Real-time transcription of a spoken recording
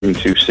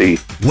to see.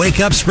 Wake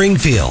Up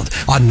Springfield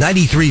on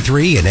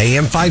 93.3 and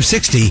AM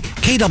 560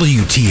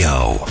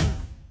 KWTO.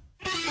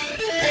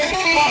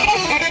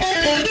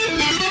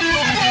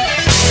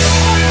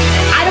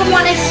 I don't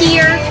want to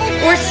hear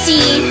or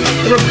see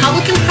the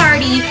Republican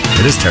Party.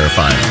 It is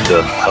terrifying.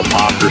 The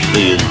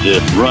hypocrisy is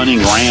just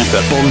running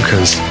rampant.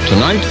 Bonkers.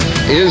 Tonight,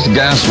 is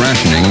gas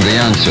rationing the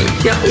answer?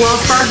 Yeah,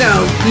 Wells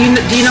Fargo.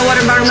 Do you know what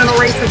environmental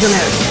racism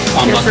is?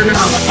 Yes or no?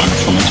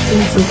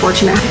 It's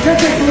unfortunate.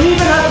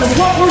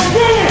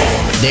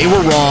 They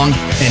were wrong,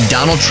 and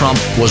Donald Trump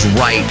was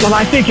right. Well,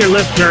 I think your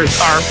listeners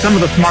are some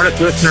of the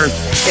smartest listeners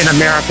in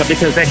America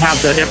because they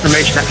have the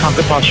information that comes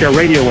across your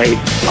radio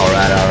waves. All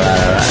right.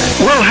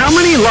 Well, how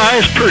many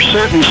lies per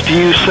sentence do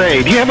you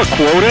say? Do you have a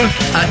quota?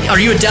 Are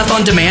you a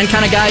death-on-demand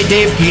kind of guy,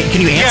 Dave?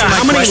 Can you answer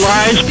my question?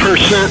 How many lies per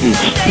sentence?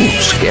 Ooh,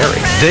 scary.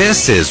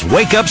 This is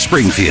Wake Up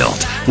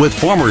Springfield with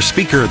former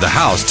Speaker of the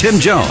House Tim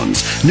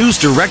Jones, News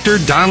Director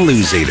Don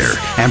Luzader,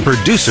 and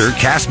producer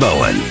Cass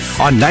Bowen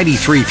on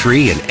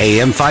 93.3 and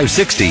AM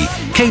 560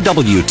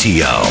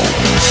 KWTO.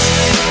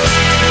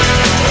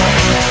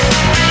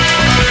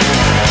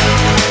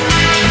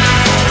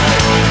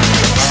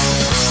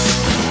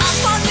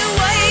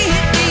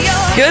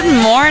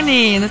 Good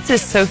morning. This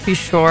is Sophie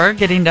Shore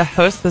getting to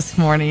host this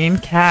morning.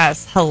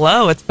 Cass,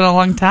 hello. It's been a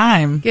long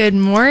time. Good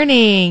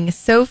morning,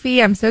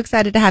 Sophie. I'm so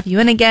excited to have you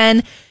in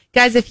again.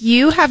 Guys, if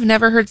you have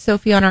never heard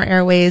Sophie on our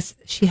airways,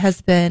 she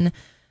has been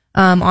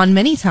on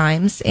many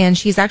times, and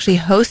she's actually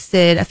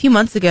hosted a few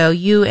months ago,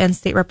 you and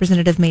State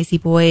Representative Macy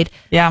Boyd.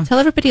 Yeah. Tell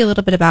everybody a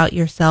little bit about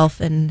yourself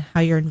and how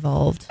you're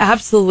involved.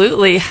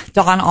 Absolutely.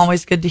 Dawn,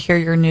 always good to hear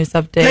your news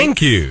update.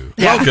 Thank you.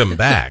 Yeah. Welcome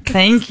back.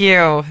 Thank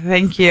you.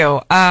 For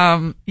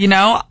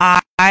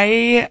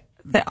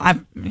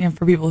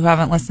people who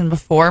haven't listened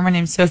before, my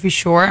name's Sophie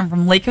Shore. I'm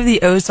from Lake of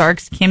the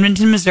Ozarks,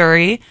 Camdenton,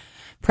 Missouri.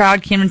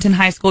 Proud Camdenton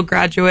High School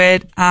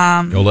graduate.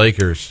 Go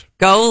Lakers.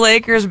 Go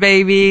Lakers,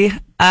 baby.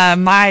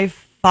 My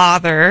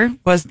father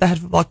was the head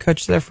football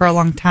coach there for a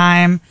long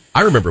time.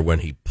 I remember when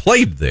he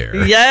played there.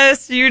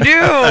 Yes, you do.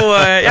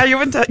 Yeah, you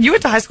went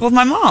to high school with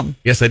my mom.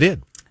 Yes, I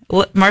did.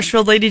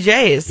 Marshfield Lady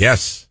Jays.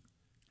 Yes.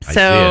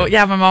 So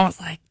yeah, my mom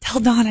was like, "Tell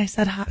Dawn I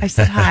said hi." I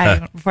said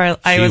hi before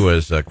she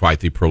was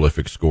quite the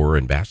prolific scorer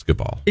in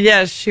basketball.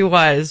 Yes, she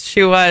was.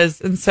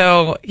 And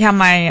so yeah,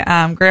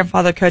 my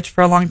grandfather coached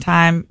for a long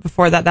time.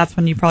 Before that, that's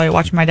when you probably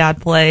watched my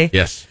dad play.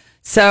 Yes.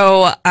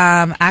 So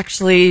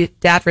actually,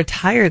 Dad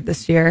retired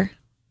this year.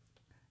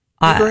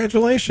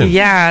 Congratulations.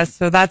 Yeah,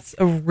 so that's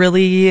a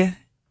really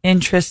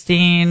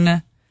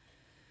interesting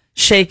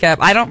shakeup.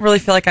 I don't really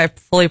feel like I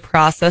fully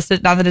processed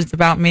it now that it's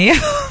about me,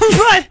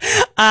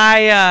 but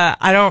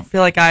I don't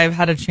feel like I've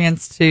had a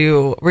chance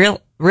to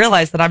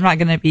realize that I'm not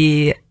going to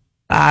be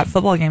at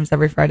football games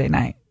every Friday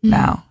night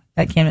now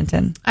at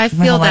Camdenton. I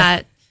feel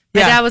that.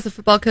 My dad was a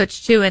football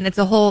coach too, and there's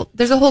a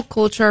whole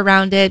culture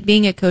around it.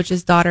 Being a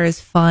coach's daughter is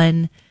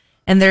fun.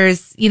 And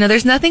there's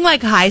nothing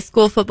like high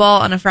school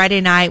football on a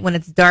Friday night when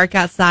it's dark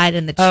outside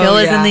and the chill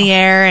is in the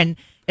air and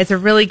it's a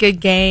really good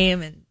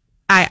game. And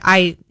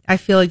I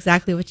feel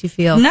exactly what you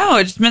feel. No,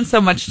 it just meant so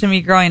much to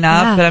me growing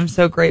up that I'm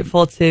so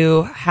grateful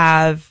to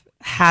have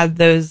had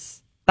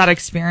that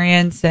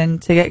experience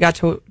and to get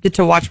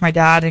to watch my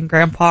dad and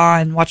grandpa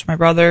and watch my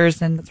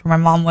brothers. And that's where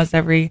my mom was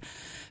every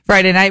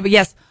Friday night. But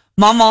yes,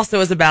 Mom also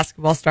is a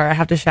basketball star. I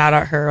have to shout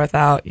out her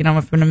without, if I'm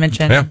going to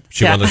mention. Yeah,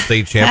 she won the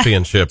state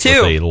championship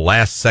with a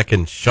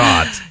last-second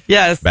shot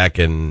back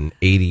in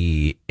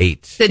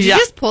 88. Did you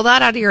just pull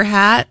that out of your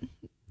hat?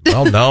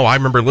 Well, no, I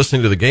remember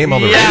listening to the game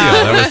on the radio.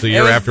 That was the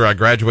year after I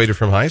graduated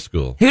from high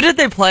school. Who did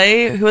they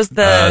play? Who was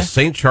the...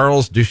 St.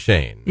 Charles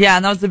Duchesne. Yeah,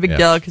 and that was a big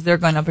deal because they were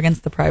going up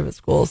against the private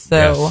schools.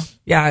 So,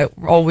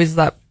 always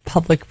that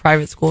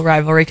public-private school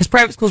rivalry because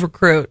private schools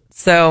recruit.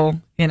 So,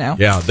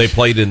 Yeah, they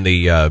played in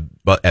the...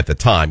 but at the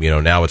time,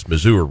 now it's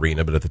Mizzou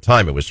Arena, but at the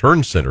time it was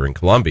Hearn Center in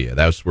Columbia.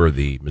 That's where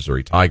the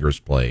Missouri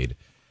Tigers played.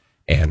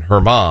 And her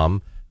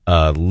mom...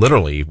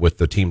 literally, with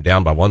the team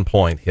down by 1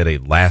 point, hit a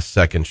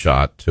last-second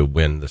shot to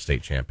win the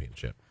state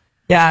championship.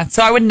 Yeah,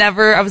 so I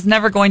was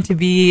never going to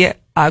be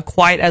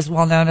quite as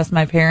well-known as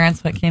my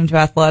parents when it came to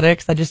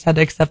athletics. I just had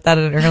to accept that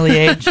at an early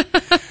age. So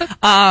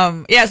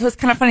it's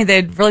kind of funny. They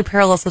had really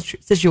parallel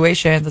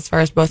situations as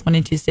far as both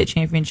winning 2 state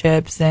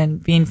championships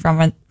and being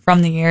from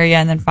the area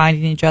and then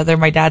finding each other.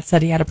 My dad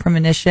said he had a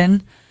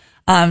premonition.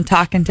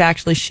 Talking to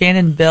actually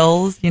Shannon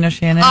Bills. You know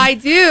Shannon? I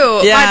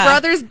do. Yeah. My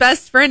brother's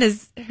best friend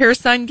is her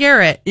son,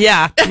 Garrett.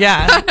 Yeah.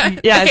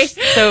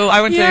 So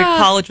I went to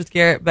college with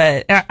Garrett,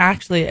 but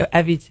actually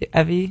Evie too.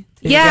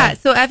 Yeah.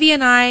 So Evie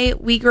and I,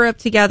 we grew up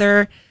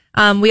together.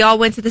 We all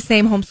went to the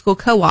same homeschool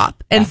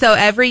co-op. And so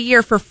every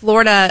year for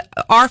Florida,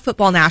 our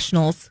football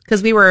nationals,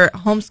 because we were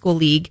homeschool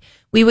league,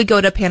 we would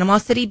go to Panama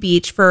City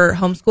Beach for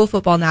homeschool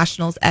football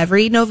nationals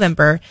every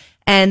November.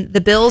 And the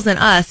Bills and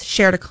us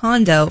shared a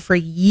condo for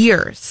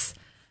years.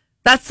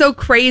 That's so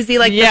crazy.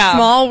 Like the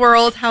small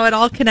world, how it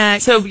all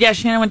connects. So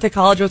Shannon went to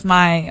college with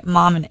my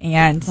mom and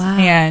aunt. Wow.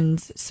 And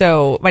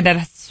so my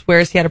dad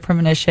swears he had a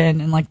premonition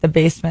in like the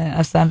basement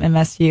of some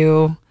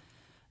MSU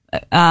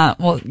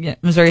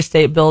Missouri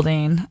State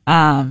building.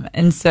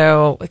 And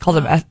so we called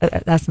it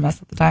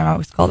SMS at the time. I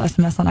always called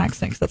SMS on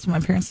accident because that's what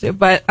my parents do.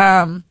 But,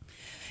 I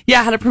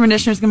had a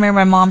premonition I was going to marry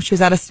my mom. She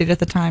was out of state at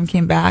the time,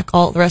 came back.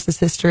 All the rest is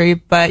history.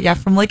 But yeah,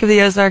 from Lake of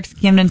the Ozarks,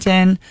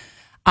 Camdenton,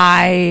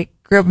 I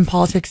grew up in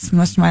politics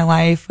most of my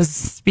life, was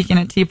speaking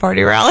at Tea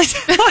Party rallies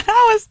when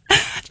I was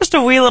just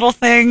a wee little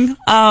thing.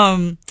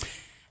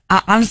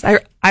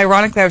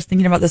 Ironically, I was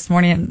thinking about this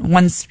morning, and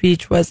one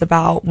speech was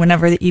about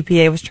whenever the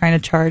EPA was trying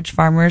to charge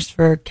farmers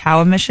for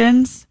cow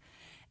emissions.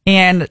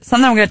 And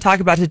something I'm going to talk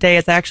about today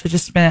is I actually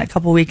just spent a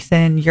couple weeks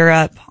in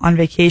Europe on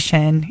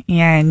vacation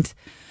and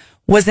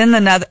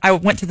I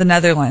went to the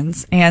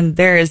Netherlands, and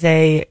there is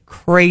a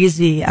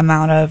crazy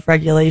amount of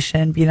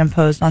regulation being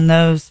imposed on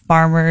those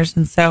farmers.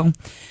 And so,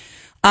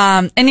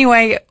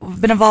 anyway,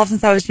 I've been involved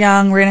since I was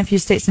young, ran a few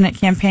state senate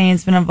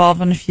campaigns, been involved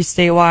in a few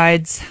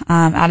statewide,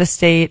 out of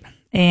state.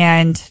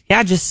 And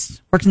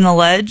just worked in the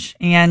ledge,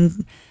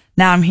 and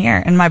now I'm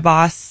here. And my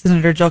boss,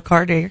 Senator Jill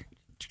Carter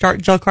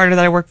that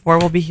I work for,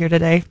 will be here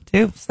today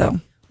too. So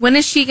when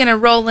is she going to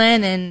roll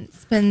in and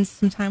spend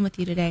some time with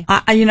you today?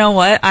 You know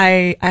what?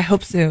 I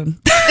hope soon.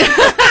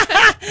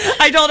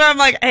 I told her, I'm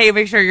like, hey,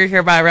 make sure you're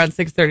here by around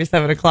 6:30,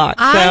 7 o'clock.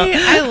 So.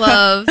 I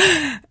love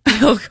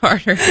Jill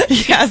Carter.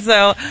 Yeah,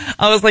 so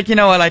I was like, you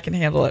know what, I can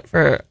handle it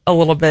for a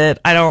little bit.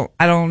 I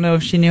don't know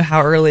if she knew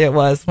how early it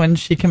was when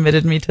she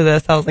committed me to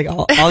this. I was like,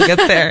 I'll get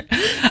there.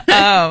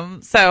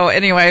 So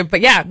anyway,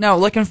 but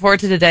looking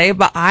forward to today.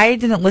 But I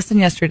didn't listen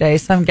yesterday,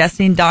 so I'm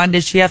guessing, Dawn,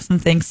 did she have some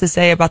things to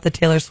say about the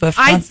Taylor Swift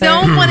concert? I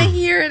don't want to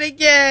hear it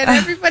again.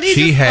 Everybody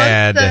she just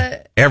had wants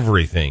to...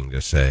 everything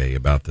to say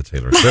about the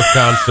Taylor Swift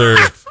concert.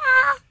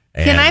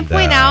 Can I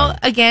point out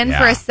again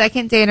for a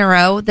second day in a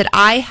row that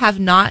I have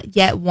not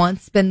yet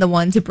once been the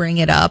one to bring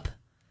it up?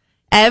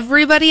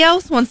 Everybody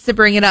else wants to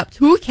bring it up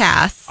to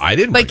Cass. I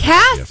didn't, but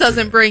Cass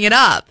doesn't bring it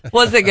up.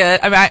 Was it good?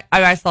 I mean,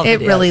 I saw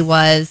it. Really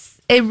was.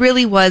 It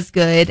really was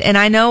good. And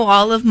I know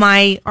all of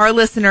our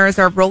listeners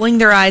are rolling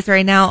their eyes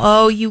right now.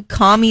 Oh, you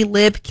commie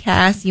lib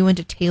Cass, you went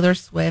to Taylor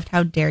Swift.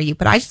 How dare you?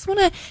 But I just want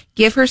to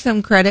give her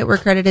some credit where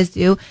credit is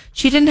due.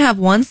 She didn't have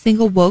one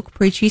single woke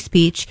preachy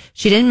speech.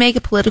 She didn't make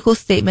a political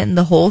statement in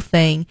the whole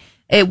thing.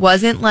 It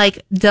wasn't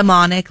like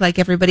demonic like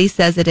everybody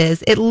says it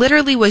is. It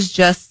literally was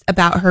just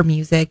about her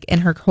music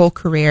and her whole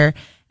career.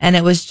 And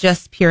it was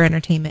just pure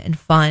entertainment and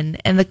fun.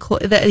 And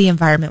the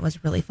environment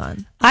was really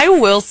fun. I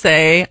will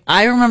say,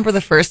 I remember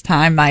the first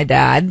time my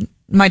dad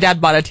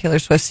bought a Taylor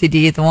Swift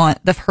CD,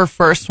 her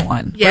first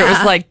one. Yeah. Where it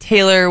was like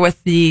Taylor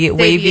with the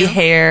wavy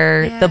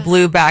hair, the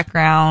blue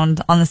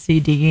background on the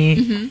CD.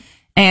 Mm-hmm.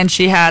 And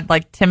she had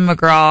like Tim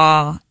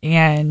McGraw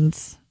and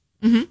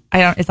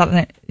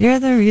you're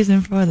the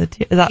reason for the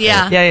tears.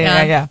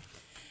 Yeah.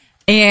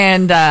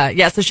 And,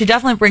 so she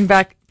definitely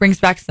brings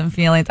back some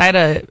feelings. I had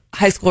a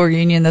high school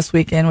reunion this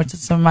weekend, which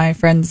is some of my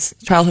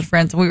childhood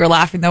friends, and we were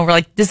laughing though. We're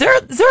like, is there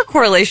a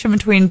correlation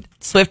between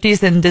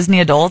Swifties and Disney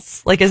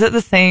adults? Like, is it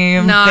the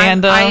same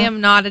fandom? I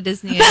am not a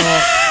Disney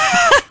adult.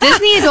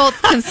 Disney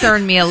adults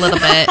concern me a little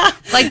bit.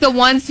 Like the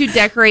ones who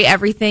decorate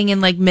everything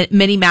in like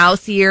Minnie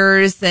Mouse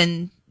ears,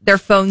 and their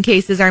phone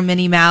cases are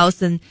Minnie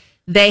Mouse, and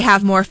they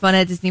have more fun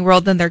at Disney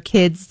World than their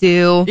kids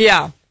do.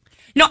 Yeah.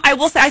 I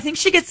will say, I think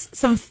she gets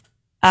some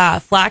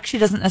flack she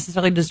doesn't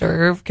necessarily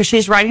deserve because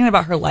she's writing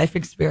about her life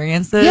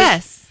experiences.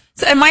 Yes.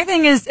 So, and my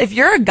thing is, if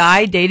you're a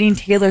guy dating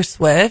Taylor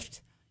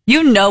Swift,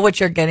 you know what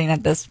you're getting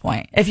at this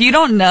point. If you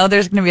don't know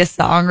there's going to be a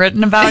song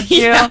written about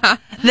you,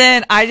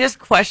 then I just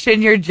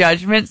question your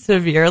judgment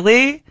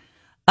severely.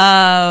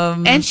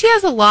 And she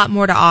has a lot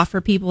more to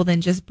offer people than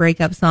just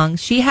breakup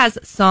songs. She has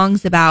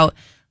songs about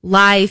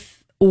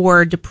life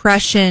or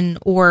depression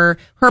or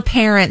her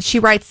parents. She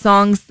writes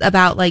songs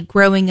about like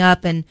growing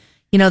up and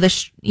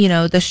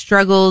the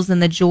struggles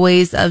and the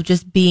joys of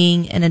just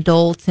being an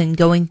adult and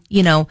going,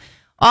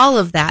 all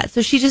of that.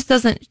 So she just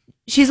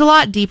she's a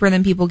lot deeper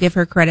than people give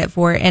her credit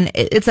for. And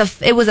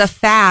it was a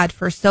fad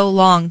for so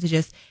long to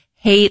just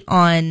hate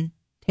on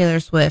Taylor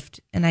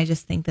Swift. And I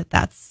just think that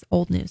that's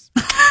old news.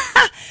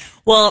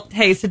 Well,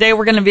 hey, today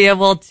we're going to be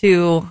able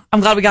to, I'm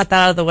glad we got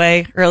that out of the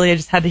way early. I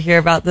just had to hear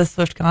about this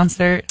Swift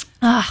concert.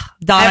 Dawn,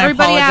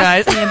 everybody I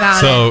apologize. asked me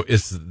about it.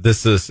 So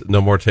this is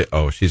no more,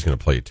 she's going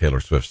to play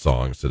Taylor Swift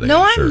songs today.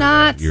 No, I'm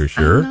not. You're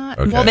sure? I'm not.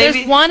 Okay. Well,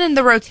 there's one in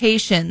the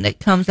rotation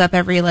that comes up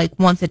every like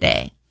once a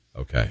day.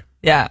 Okay.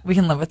 Yeah, we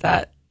can live with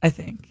that, I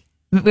think.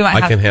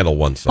 I can handle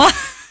one song.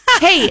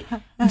 Hey,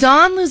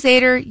 Dawn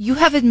Luzader, you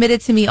have admitted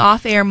to me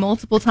off air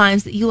multiple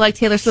times that you like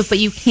Taylor Swift, but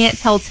you can't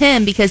tell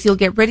Tim because you'll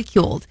get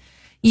ridiculed.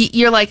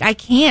 You're like, I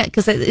can't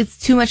because it's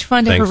too much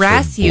fun to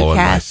harass you, blowing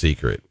Cass. My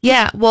secret.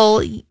 Yeah,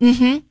 well,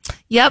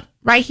 yep,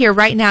 right here,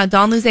 right now.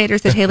 Dawn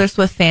Luzader's a Taylor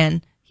Swift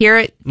fan. Hear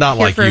it. Not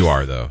like first. you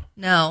are, though.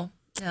 No.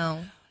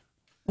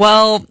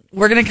 Well,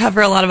 we're going to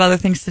cover a lot of other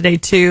things today,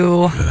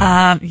 too.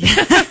 I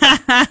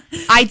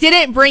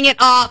didn't bring it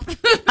up.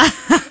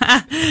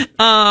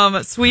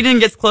 Sweden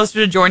gets closer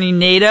to joining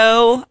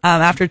NATO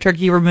after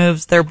Turkey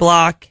removes their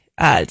bloc.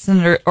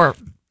 President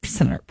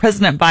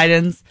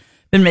Biden's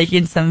been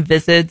making some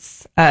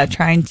visits,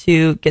 trying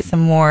to get some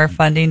more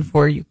funding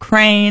for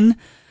Ukraine.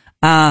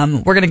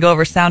 We're going to go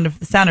over the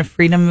Sound of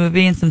Freedom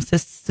movie and some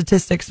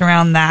statistics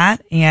around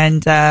that,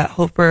 and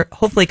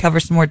hopefully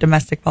cover some more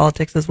domestic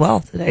politics as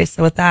well today.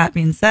 So with that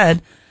being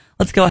said,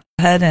 let's go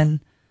ahead and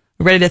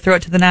we're ready to throw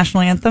it to the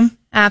national anthem.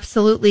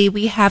 Absolutely.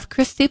 We have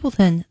Chris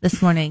Stapleton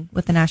this morning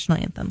with the national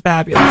anthem.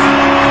 Fabulous.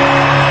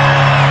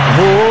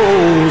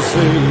 Oh,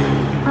 say,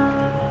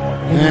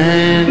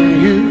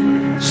 can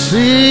you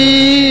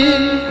see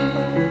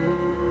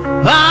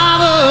by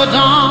the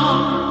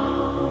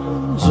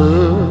dawn's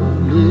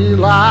early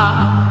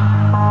light,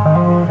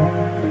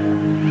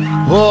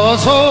 oh,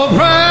 so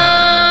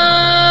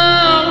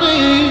proudly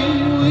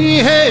we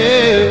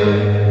hailed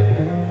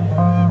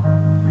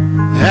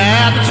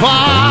at the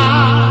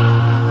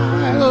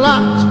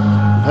twilight's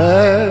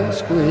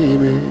last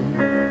gleaming,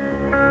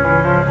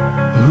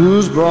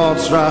 whose broad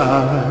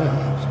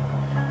stripes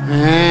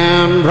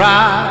and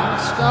bright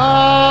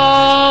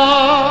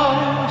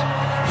stars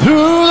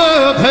through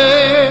the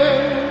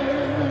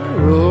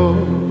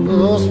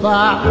perilous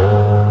fight,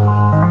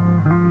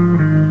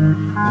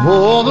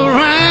 oh, the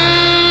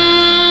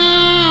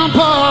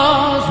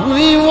ramparts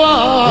we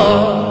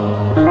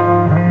walked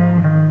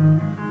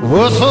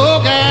were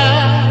so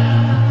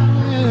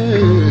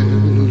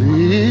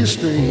gallantly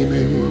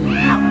streaming,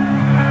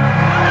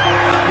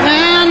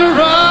 and the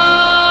rockets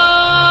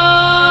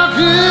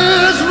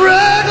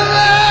regular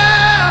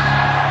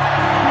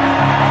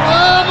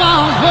of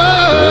arms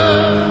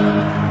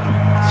burn,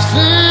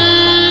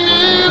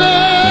 singing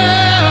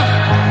their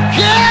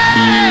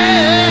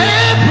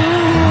gay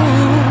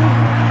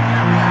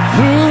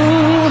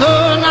through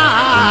the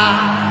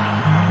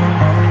night,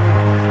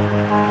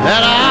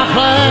 that our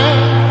flag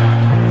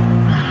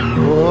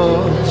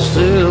was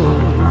still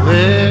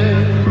there.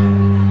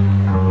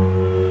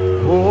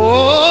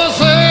 Oh,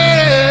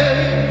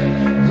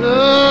 say,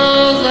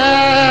 does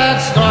that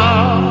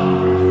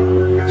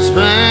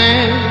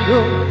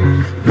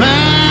star-spangled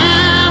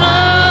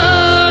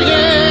banner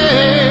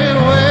yet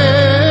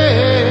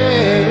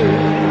wave?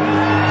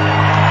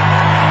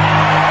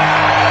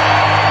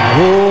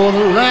 Oh,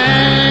 the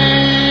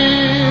land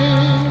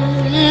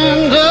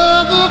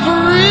of the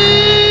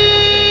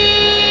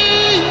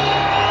free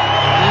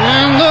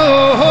and the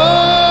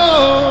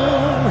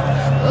home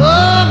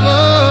of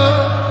the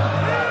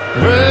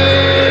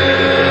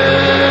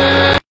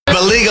brave.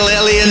 Illegal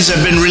aliens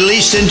have been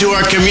released into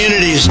our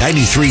communities.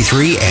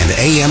 93.3 and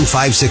AM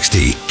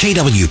 560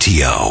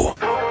 KWTO.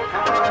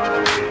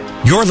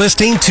 You're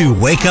listening to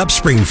Wake Up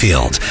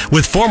Springfield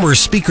with former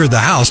Speaker of the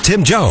House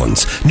Tim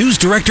Jones, News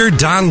Director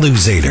Don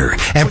Luzader,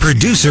 and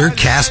producer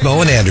Cass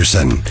Bowen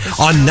Anderson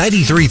on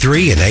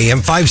 93.3 and AM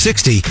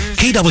 560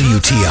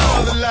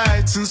 KWTO.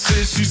 Lights and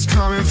say she's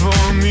coming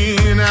for me.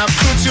 Now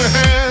put your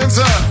hands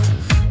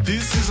up.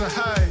 This is a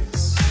heist.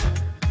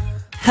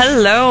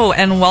 Hello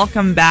and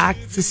welcome back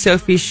to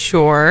Sophie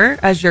Shore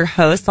as your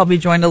host. I'll be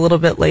joined a little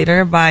bit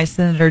later by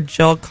Senator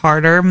Jill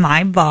Carter,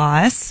 my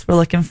boss. We're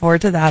looking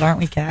forward to that, aren't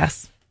we,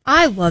 Cass?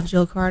 I love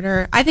Jill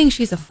Carter. I think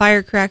she's a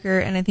firecracker,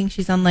 and I think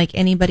she's unlike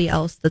anybody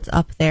else that's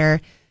up there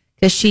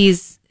because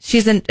she's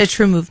a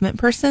true movement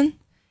person,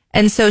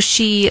 and so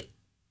she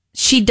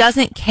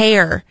doesn't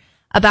care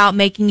about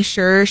making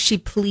sure she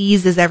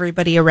pleases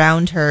everybody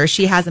around her.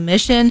 She has a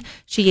mission.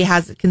 She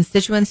has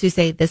constituents who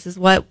say, "This is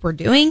what we're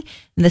doing,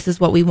 and this is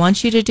what we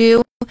want you to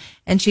do."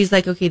 And she's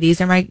like, "Okay,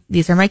 these are my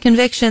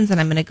convictions,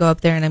 and I'm going to go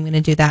up there and I'm going to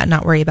do that, and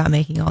not worry about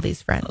making all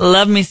these friends."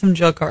 Love me some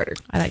Jill Carter.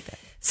 I like that.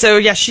 So,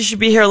 yeah, she should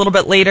be here a little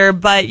bit later.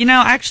 But,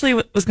 I actually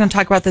was going to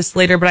talk about this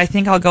later, but I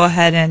think I'll go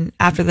ahead and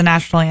after the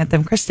national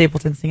anthem, Chris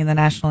Stapleton singing the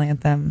national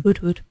anthem Hoot,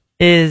 hoot.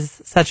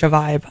 is such a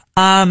vibe.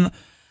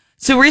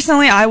 So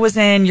recently I was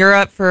in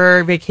Europe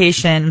for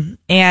vacation,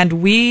 and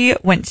I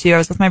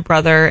was with my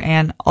brother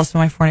and also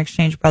my foreign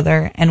exchange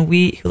brother, and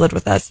who lived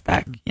with us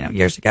back,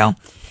 years ago.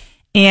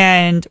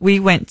 And we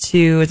went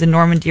to the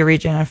Normandy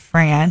region of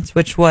France,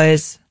 which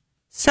was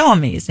so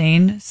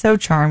amazing, so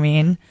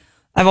charming.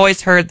 I've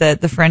always heard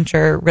that the French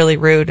are really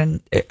rude,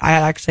 and I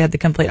actually had the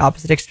complete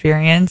opposite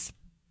experience,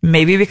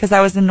 maybe because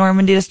I was in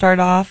Normandy to start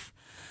off.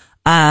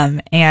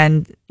 And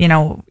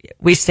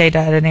we stayed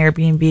at an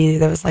Airbnb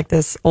that was like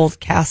this old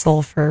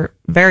castle for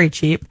very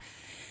cheap.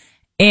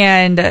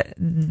 And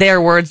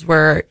their words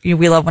were,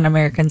 we love when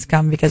Americans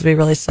come because we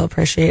really still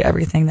appreciate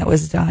everything that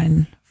was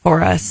done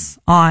for us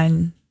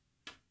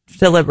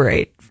to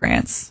liberate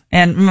France.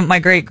 And my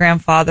great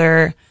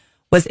grandfather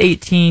was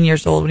 18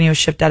 years old when he was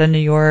shipped out of New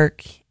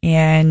York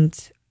and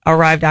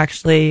arrived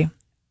actually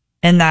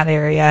in that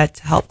area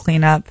to help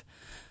clean up,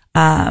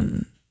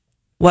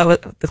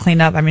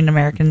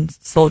 American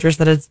soldiers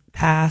that had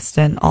passed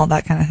and all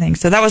that kind of thing.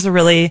 So that was a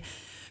really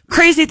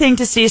crazy thing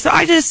to see. So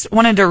I just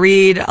wanted to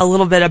read a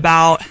little bit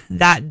about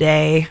that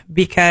day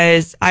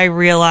because I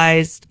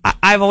realized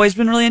I've always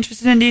been really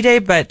interested in D-Day,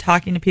 but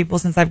talking to people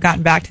since I've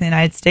gotten back to the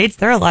United States,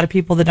 there are a lot of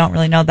people that don't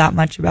really know that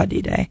much about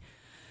D-Day.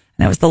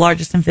 And it was the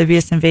largest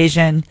amphibious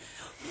invasion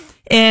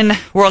in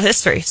world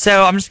history.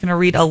 So I'm just going to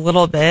read a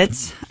little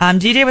bit.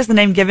 D-Day was the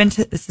name given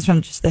to, this is from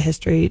just the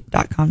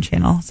history.com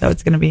channel, so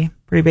it's going to be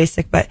pretty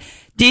basic, but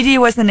D-Day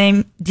was the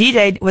name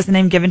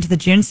given to the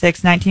June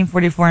 6,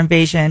 1944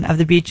 invasion of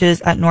the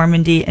beaches at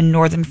Normandy in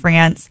northern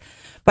France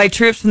by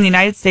troops from the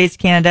United States,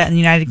 Canada, and the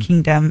United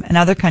Kingdom and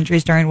other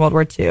countries during World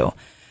War II.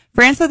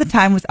 France at the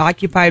time was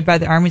occupied by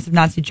the armies of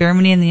Nazi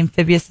Germany, and the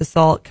amphibious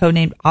assault,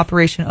 codenamed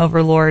Operation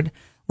Overlord,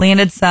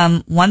 landed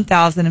some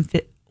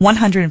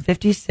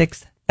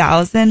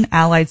 156,000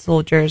 Allied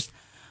soldiers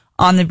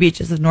on the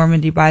beaches of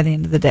Normandy by the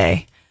end of the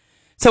day.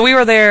 So we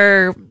were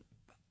there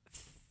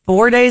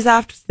 4 days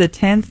after the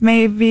 10th,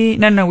 maybe.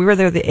 No, we were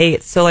there the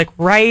 8th. So like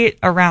right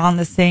around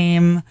the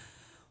same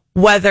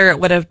weather it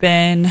would have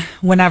been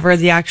whenever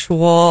the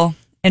actual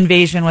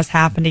invasion was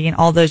happening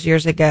all those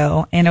years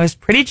ago. And it was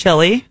pretty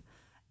chilly.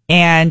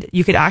 And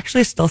you could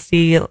actually still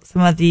see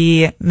some of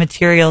the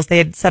materials. They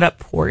had set up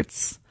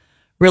ports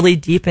really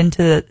deep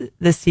into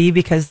the sea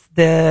because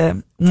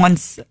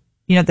once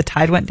the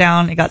tide went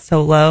down, it got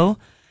so low.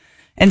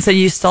 And so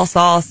you still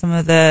saw some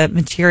of the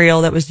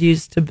material that was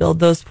used to build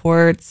those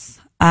ports,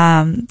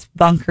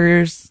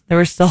 bunkers. There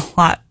was still a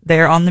lot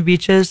there on the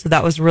beaches. So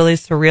that was really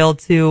surreal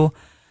to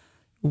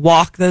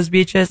walk those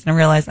beaches and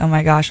realize, oh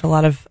my gosh, a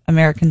lot of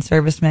American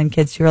servicemen,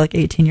 kids who were like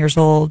 18 years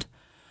old,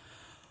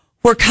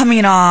 were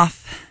coming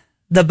off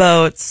the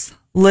boats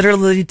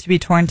literally to be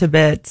torn to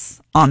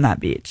bits on that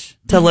beach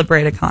to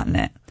liberate a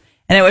continent.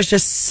 And it was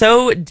just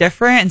so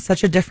different and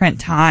such a different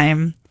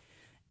time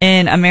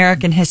in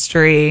American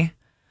history.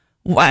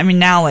 I mean,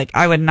 now, like,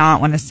 I would not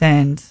want to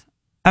send,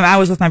 I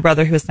was with my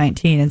brother who was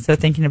 19. And so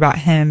thinking about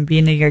him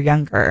being a year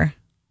younger,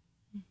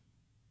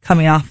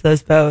 coming off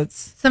those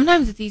boats.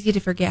 Sometimes it's easy to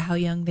forget how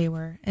young they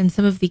were. And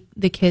some of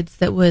the kids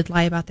that would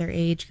lie about their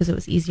age because it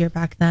was easier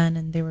back then,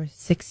 and they were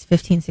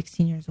 15,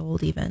 16 years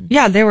old even.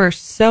 Yeah, they were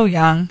so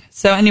young.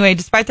 So anyway,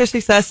 despite their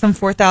success, some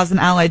 4,000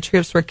 Allied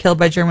troops were killed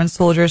by German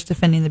soldiers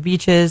defending the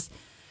beaches.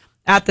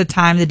 At the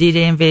time, the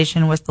D-Day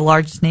invasion was the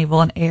largest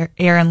naval and air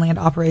and land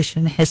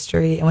operation in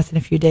history. And within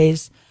a few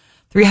days,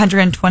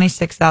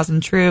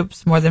 326,000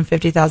 troops, more than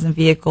 50,000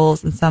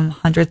 vehicles, and some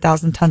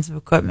 100,000 tons of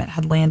equipment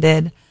had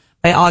landed.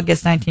 By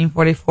August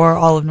 1944,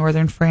 all of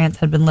northern France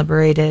had been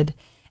liberated,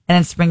 and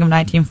in spring of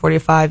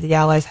 1945, the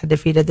Allies had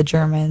defeated the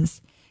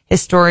Germans.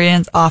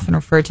 Historians often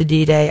refer to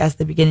D-Day as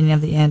the beginning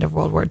of the end of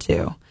World War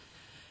II.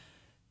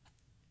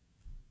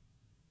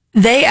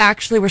 They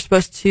actually were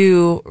supposed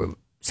to...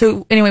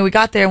 So anyway, we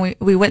got there and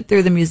we went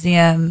through the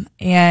museum,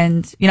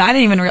 and, I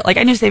didn't even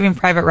I knew Saving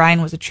Private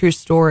Ryan was a true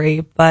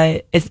story,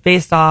 but it's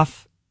based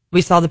off,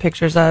 we saw the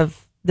pictures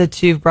of the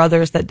two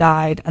brothers that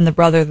died and the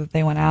brother that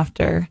they went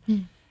after.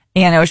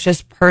 And it was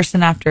just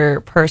person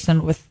after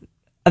person with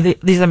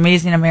these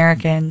amazing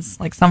Americans,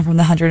 like some from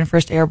the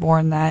 101st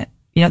Airborne that,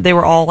 they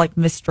were all like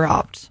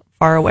misdropped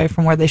far away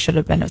from where they should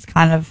have been. It was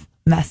kind of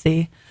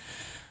messy.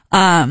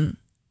 And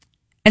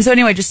so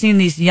anyway, just seeing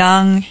these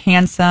young,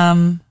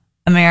 handsome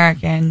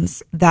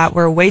Americans that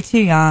were way too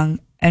young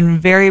and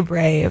very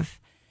brave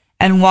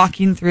and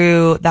walking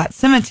through that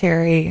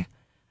cemetery,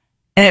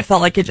 and it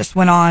felt like it just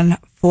went on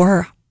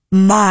for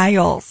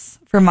miles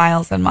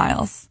and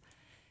miles.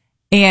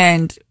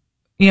 And,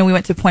 we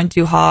went to Point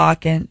Du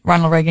Hoc, and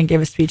Ronald Reagan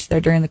gave a speech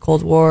there during the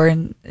Cold War.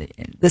 And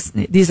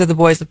these are the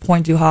boys of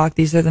Point Du Hoc.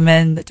 These are the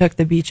men that took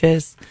the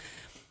beaches.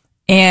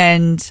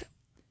 And,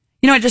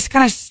 it just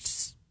kind of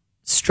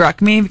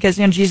struck me because,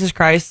 Jesus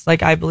Christ,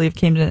 I believe,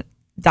 came to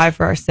die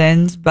for our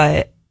sins,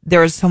 but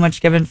there was so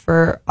much given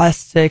for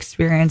us to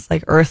experience,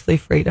 earthly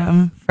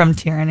freedom from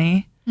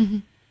tyranny. Mm-hmm.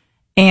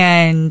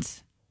 And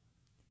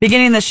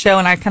beginning the show,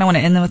 and I kind of want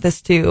to end with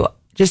this too,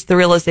 just the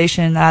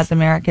realization that as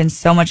Americans,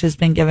 so much has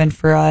been given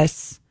for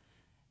us,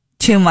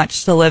 too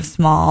much to live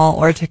small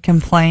or to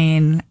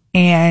complain,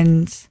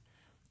 and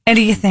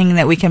anything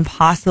that we can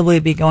possibly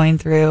be going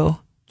through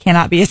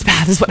cannot be as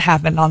bad as what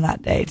happened on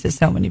that day to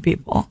so many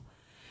people.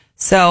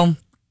 So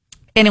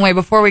anyway,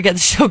 before we get the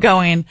show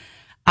going,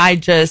 I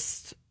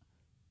just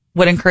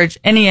would encourage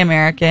any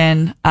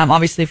American,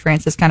 obviously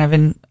France is kind of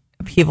in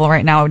upheaval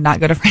right now. I would not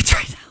go to France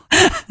right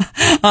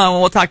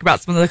now. We'll talk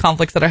about some of the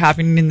conflicts that are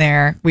happening in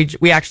there.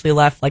 We actually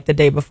left the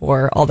day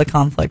before all the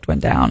conflict went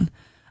down.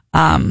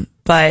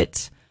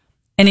 But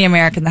any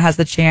American that has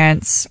the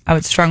chance, I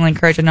would strongly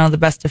encourage. I know the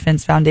Best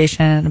Defense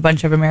Foundation and a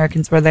bunch of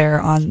Americans were there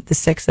on the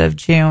 6th of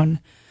June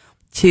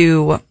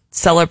to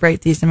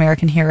celebrate these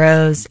American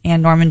heroes,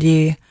 and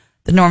the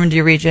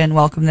Normandy region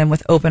welcomed them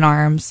with open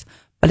arms.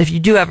 But if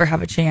you do ever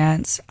have a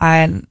chance,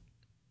 I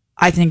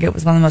think it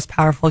was one of the most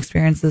powerful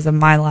experiences of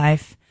my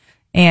life.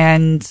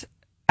 And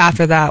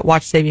after that,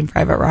 watch Saving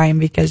Private Ryan,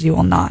 because you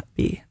will not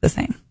be the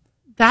same.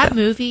 That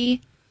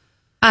movie,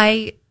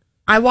 I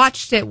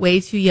watched it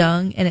way too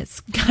young, and it's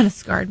kind of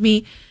scarred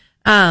me.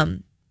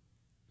 And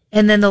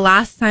then the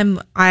last time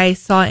I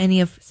saw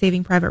any of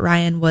Saving Private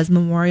Ryan was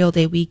Memorial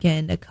Day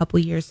weekend a couple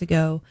years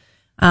ago,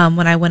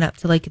 when I went up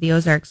to Lake of the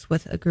Ozarks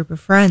with a group of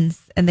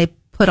friends, and they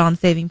put on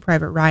Saving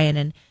Private Ryan,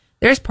 and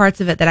there's parts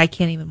of it that I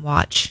can't even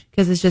watch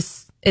because it's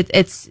just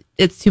it's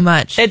too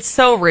much. It's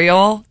so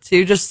real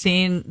too, just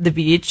seeing the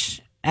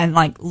beach and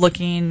like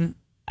looking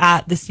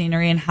at the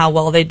scenery and how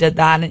well they did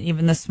that, and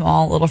even the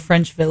small little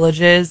French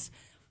villages.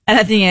 And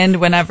at the end,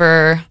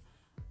 whenever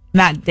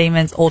Matt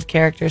Damon's old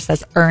character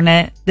says, "Earn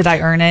it. Did I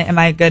earn it? Am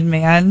I a good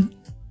man?"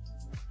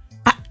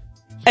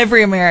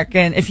 Every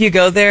American, if you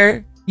go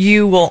there,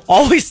 you will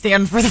always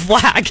stand for the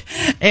flag,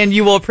 and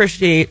you will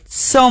appreciate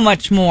so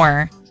much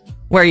more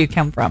where you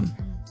come from.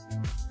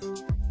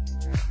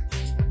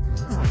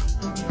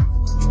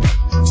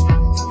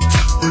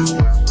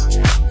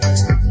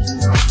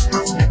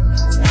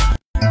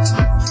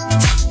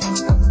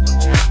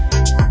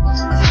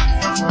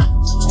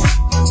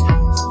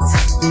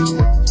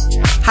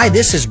 Hi,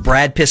 this is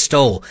Brad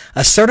Pistole,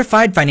 a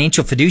certified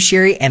financial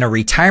fiduciary and a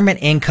retirement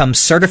income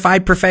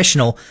certified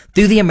professional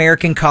through the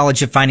American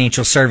College of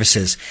Financial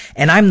Services,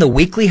 and I'm the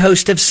weekly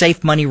host of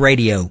Safe Money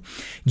Radio.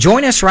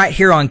 Join us right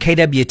here on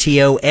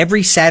KWTO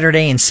every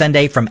Saturday and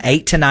Sunday from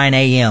 8 to 9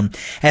 a.m.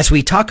 as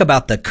we talk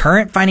about the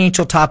current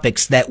financial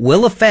topics that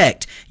will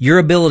affect your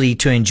ability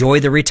to enjoy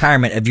the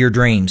retirement of your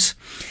dreams.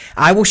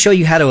 I will show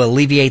you how to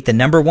alleviate the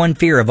number one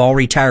fear of all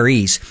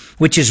retirees,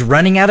 which is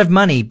running out of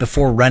money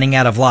before running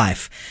out of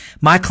life.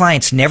 My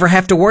clients never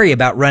have to worry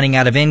about running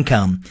out of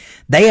income.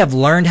 They have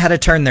learned how to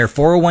turn their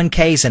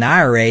 401ks and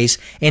IRAs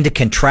into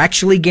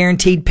contractually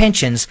guaranteed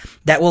pensions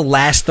that will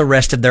last the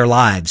rest of their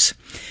lives.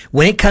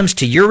 When it comes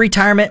to your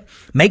retirement,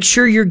 make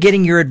sure you're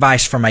getting your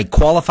advice from a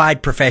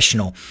qualified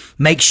professional.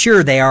 Make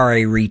sure they are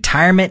a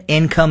retirement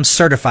income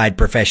certified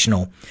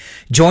professional.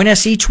 Join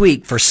us each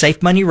week for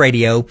Safe Money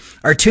Radio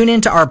or tune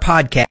into our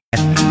podcast.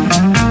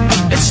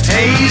 Its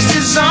taste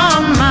is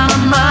on my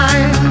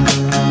mind.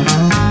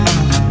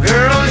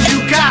 Girl,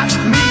 you got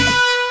me.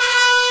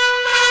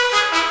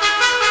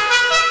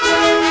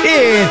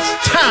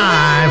 It's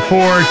time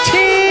for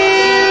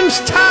Tim's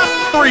Top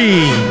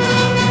 3.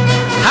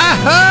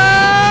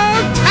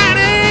 Ha-ho,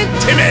 Tiny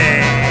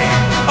Timmy!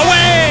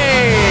 Away!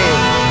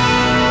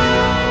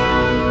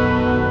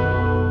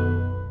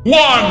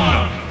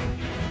 1.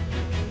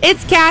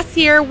 It's Cass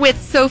here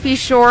with Sophie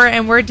Shore,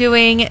 and we're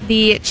doing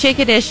the Chick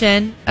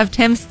edition of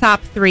Tim's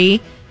Top 3.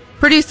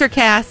 Producer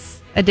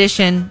Cass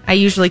edition, I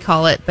usually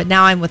call it, but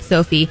now I'm with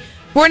Sophie.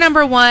 For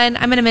number 1,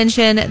 I'm going to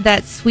mention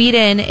that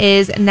Sweden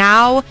is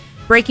now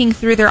breaking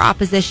through their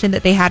opposition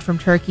that they had from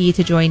Turkey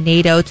to join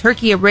NATO.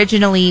 Turkey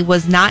originally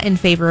was not in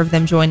favor of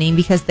them joining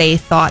because they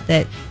thought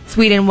that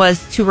Sweden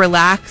was too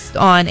relaxed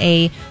on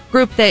a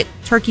group that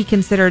Turkey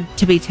considered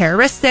to be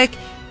terroristic,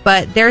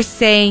 but they're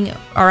saying,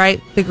 all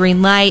right, the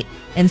green light,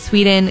 and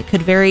Sweden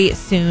could very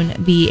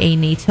soon be a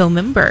NATO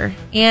member.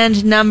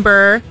 And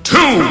number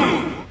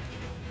 2,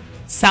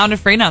 Sound of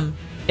Freedom.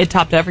 It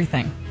topped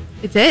everything.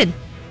 It did.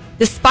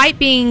 Despite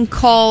being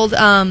called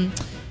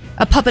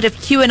a puppet of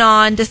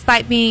QAnon,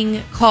 despite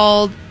being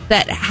called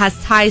that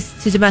has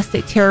ties to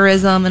domestic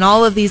terrorism and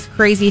all of these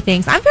crazy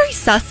things, I'm very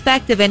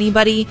suspect of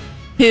anybody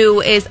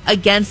who is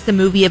against a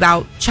movie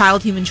about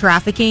child human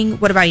trafficking.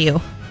 What about you?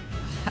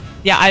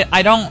 Yeah,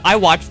 I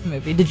watched the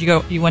movie. Did you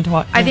go? You went to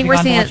watch? I think we're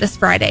seeing it this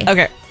Friday.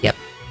 Okay. Yep.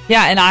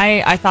 Yeah, and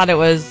I thought it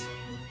was,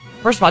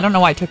 first of all, I don't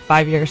know why it took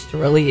 5 years to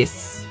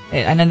release.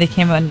 I know they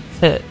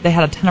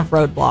had a ton of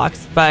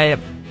roadblocks, but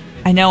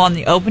I know on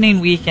the opening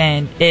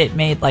weekend it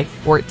made like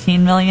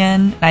 $14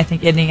 million, and I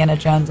think Indiana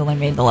Jones only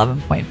made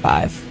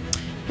 11.5.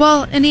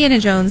 Well, Indiana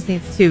Jones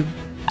needs to.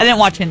 I didn't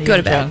watch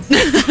Indiana Jones.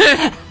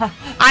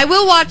 I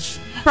will watch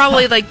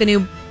probably like the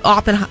new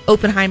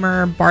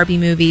Oppenheimer, Barbie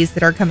movies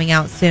that are coming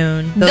out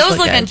soon. Those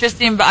look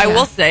interesting, but I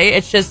will say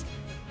it's just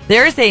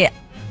there's a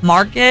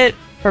market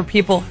for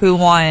people who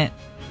want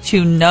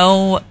to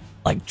know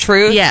like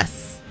truth.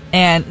 Yes.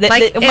 And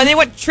when they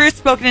want truth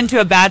spoken into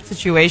a bad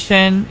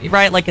situation,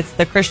 right? Like it's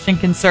the Christian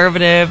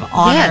conservative,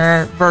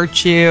 honor,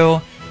 virtue.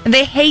 And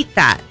they hate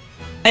that.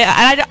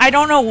 I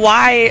don't know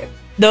why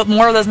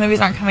more of those movies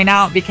aren't coming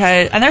out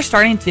and they're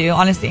starting to.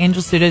 Honestly,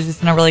 Angel Studios is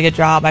doing a really good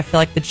job. I feel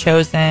like The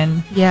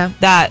Chosen. Yeah.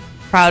 That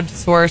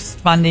crowdsourced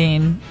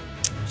funding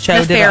show.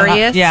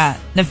 Nefarious.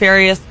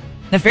 Nefarious.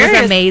 Was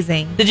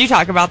amazing. Did you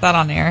talk about that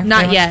on air?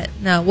 Not yet.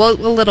 No. Well,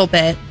 a little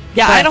bit.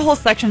 Yeah, I had a whole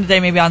section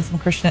today maybe on some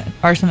Christian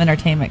or some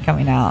entertainment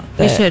coming out.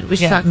 We should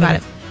talk about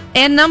it.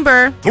 And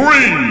number 3,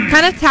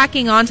 kind of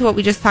tacking on to what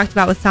we just talked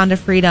about with Sound of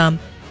Freedom,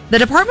 the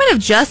Department of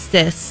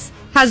Justice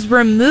has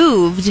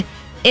removed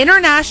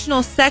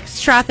international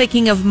sex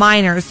trafficking of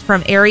minors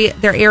from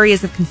their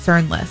areas of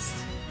concern list.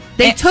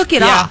 They took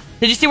it off.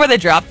 Did you see where they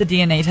dropped the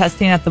DNA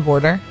testing at the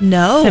border?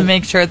 No. To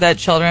make sure that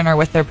children are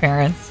with their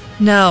parents?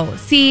 No.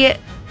 See,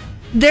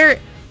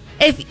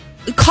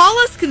 call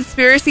us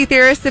conspiracy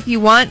theorists if you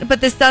want, but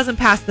this doesn't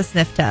pass the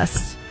sniff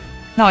test.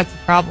 No, it's a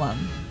problem.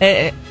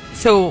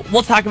 So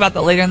we'll talk about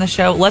that later in the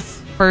show. Let's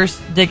first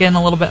dig in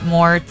a little bit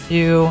more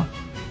to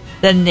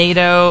the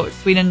NATO,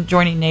 Sweden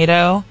joining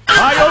NATO.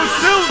 I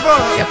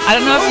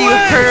don't know if you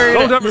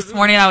heard this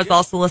morning, I was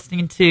also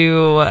listening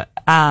to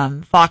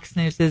Fox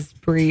News'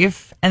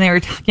 brief, and they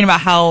were talking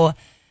about how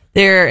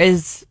there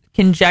is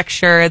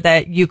conjecture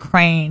that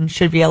Ukraine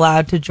should be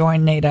allowed to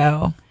join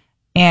NATO.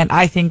 And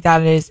I think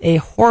that is a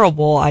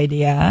horrible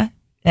idea,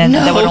 and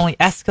that would only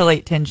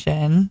escalate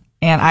tension.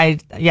 And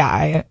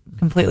I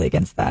completely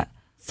against that.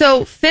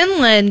 So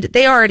Finland,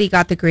 they already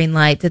got the green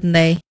light, didn't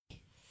they?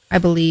 I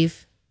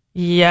believe.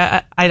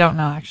 Yeah, I don't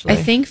know, actually. I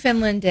think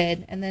Finland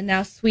did. And then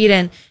now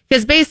Sweden.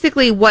 Because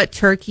basically what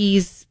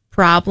Turkey's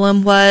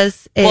problem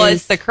was is... Well,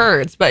 it's the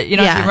Kurds. But, if you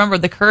remember,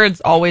 the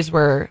Kurds always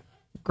were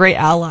great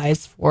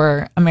allies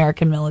for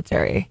American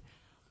military.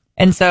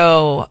 And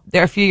so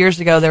a few years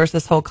ago, there was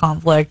this whole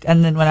conflict.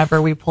 And then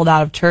whenever we pulled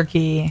out of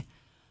Turkey,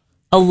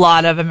 a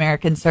lot of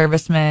American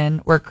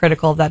servicemen were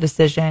critical of that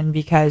decision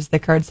because the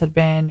Kurds had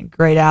been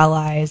great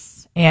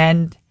allies.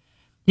 And,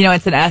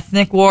 it's an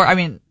ethnic war. I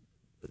mean,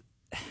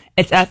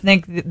 it's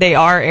ethnic. They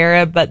are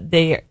Arab, but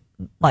they,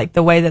 like,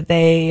 the way that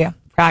they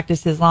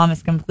practice Islam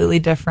is completely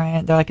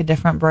different. They're like a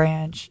different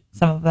branch,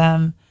 some of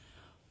them.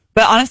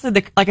 But honestly,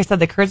 like I said,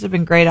 the Kurds have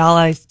been great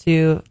allies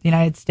to the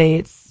United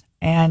States,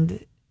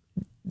 and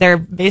they're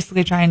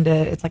basically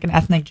it's like an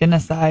ethnic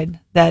genocide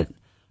that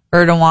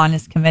Erdogan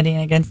is committing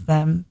against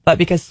them. But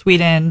because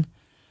Sweden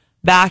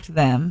backed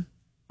them,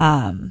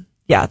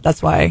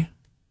 that's why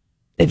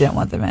they didn't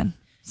want them in.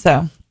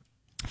 So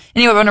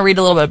anyway, I'm going to read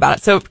a little bit about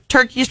it. So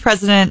Turkey's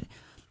President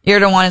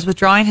Erdogan is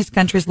withdrawing his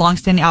country's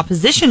longstanding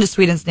opposition to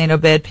Sweden's NATO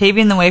bid,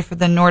 paving the way for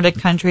the Nordic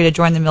country to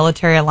join the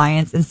military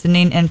alliance and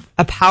sending in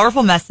a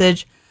powerful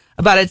message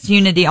about its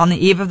unity on the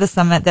eve of the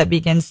summit that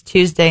begins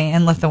Tuesday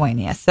in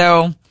Lithuania.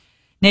 So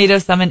NATO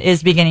summit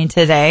is beginning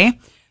today.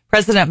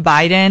 President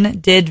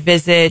Biden did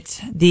visit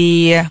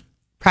the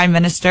Prime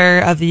Minister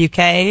of the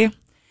UK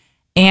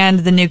and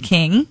the new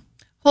king.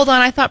 Hold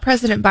on, I thought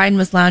President Biden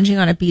was lounging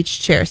on a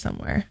beach chair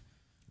somewhere.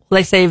 Well,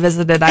 they say he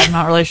visited. I'm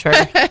not really sure.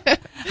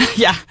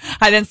 Yeah,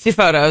 I didn't see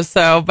photos.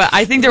 But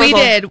I think we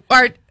did.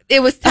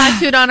 It was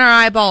tattooed on our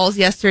eyeballs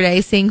yesterday,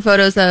 seeing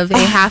photos of a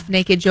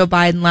half-naked Joe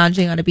Biden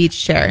lounging on a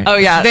beach chair. Oh,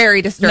 yeah.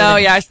 Very disturbing. No,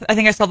 yeah, I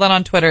think I saw that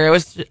on Twitter. It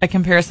was a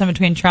comparison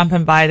between Trump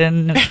and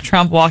Biden.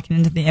 Trump walking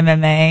into the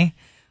MMA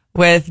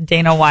with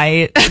Dana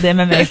White, the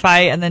MMA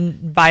fight, and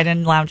then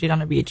Biden lounging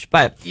on a beach.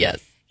 But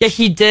yes. Yeah,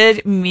 he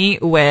did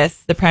meet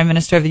with the Prime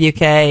Minister of the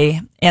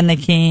UK and the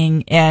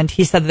King, and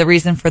he said the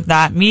reason for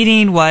that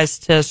meeting was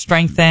to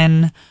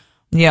strengthen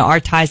our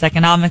ties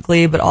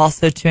economically, but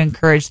also to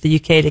encourage the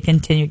UK to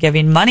continue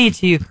giving money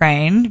to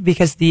Ukraine,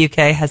 because the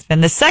UK has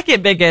been the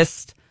second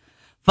biggest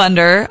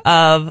funder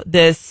of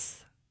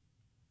this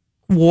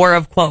war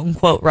of quote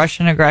unquote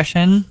Russian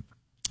aggression.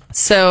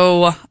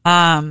 So,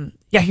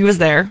 he was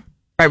there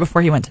right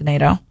before he went to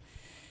NATO.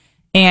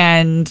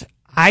 And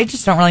I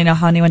just don't really know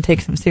how anyone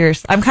takes him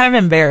serious. I'm kind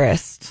of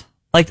embarrassed,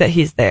 that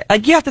he's there.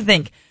 You have to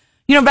think,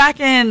 back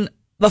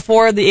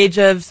before the age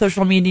of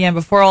social media and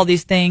before all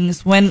these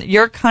things, when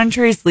your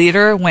country's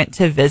leader went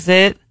to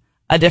visit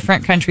a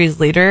different country's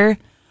leader,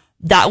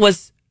 that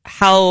was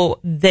how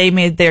they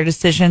made their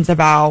decisions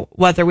about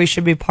whether we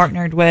should be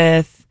partnered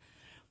with,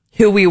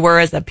 who we were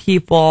as a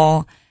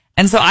people.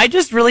 And so I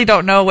just really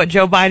don't know what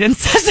Joe Biden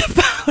says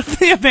about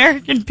the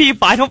American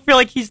people. I don't feel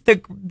like he's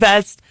the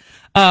best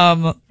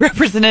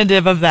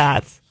representative of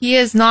that. He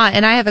is not.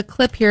 And I have a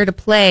clip here to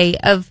play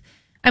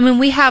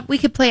we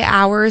could play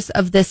hours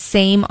of the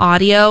same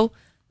audio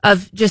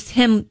of just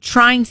him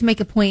trying to make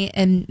a point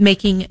and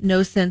making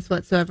no sense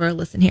whatsoever.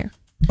 Listen here.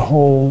 The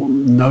whole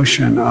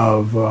notion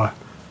of,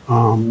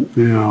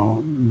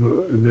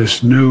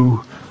 this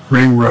new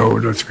ring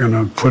road that's going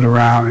to put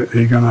around,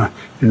 you're going to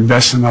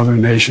invest in other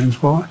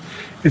nations. Well,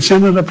 it's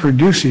ended up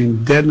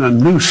producing dead in a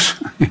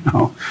noose,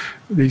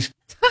 these.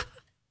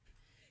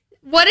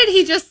 What did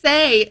he just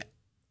say?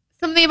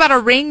 Something about a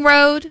ring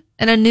road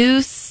and a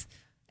noose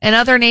and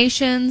other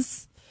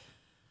nations.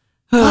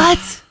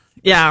 What?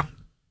 Yeah.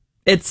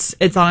 It's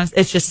honest.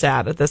 It's just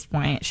sad at this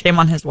point. Shame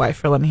on his wife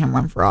for letting him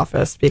run for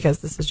office, because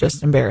this is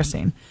just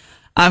embarrassing.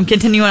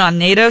 Continuing on,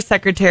 NATO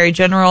Secretary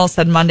General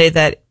said Monday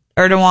that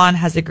Erdogan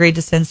has agreed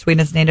to send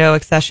Sweden's NATO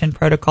accession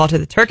protocol to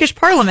the Turkish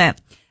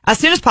parliament as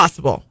soon as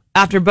possible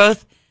after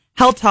both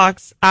held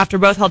talks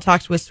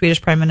with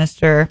Swedish Prime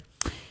Minister,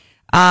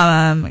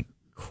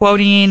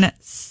 quoting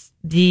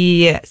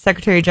the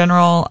Secretary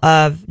General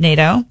of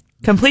NATO.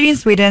 Completing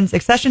Sweden's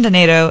accession to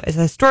NATO is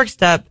a historic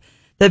step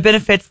that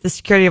benefits the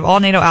security of all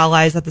NATO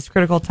allies at this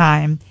critical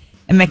time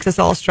and makes us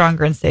all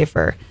stronger and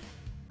safer.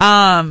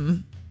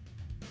 I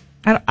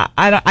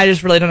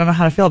just really don't know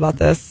how to feel about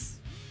this.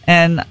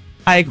 And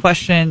I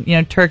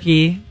question,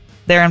 Turkey,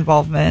 their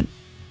involvement,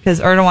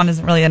 because Erdogan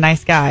isn't really a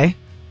nice guy.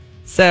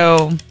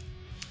 So,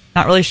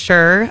 not really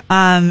sure.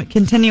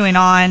 Continuing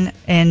on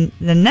in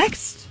the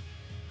next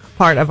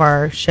part of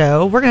our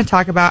show, we're going to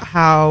talk about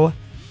how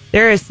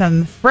there is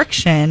some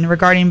friction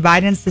regarding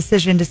Biden's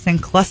decision to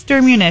send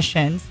cluster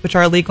munitions, which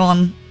are illegal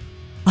in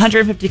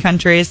 150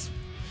 countries,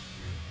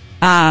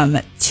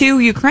 to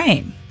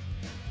Ukraine.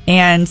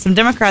 And some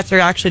Democrats are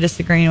actually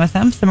disagreeing with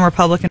him. Some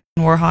Republican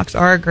war hawks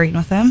are agreeing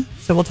with him.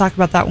 So we'll talk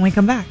about that when we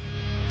come back.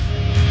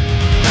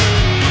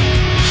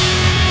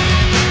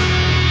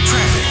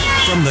 Traffic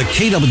from the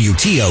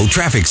KWTO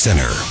Traffic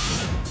Center.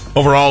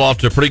 Overall, off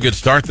to a pretty good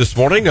start this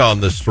morning on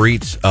the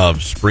streets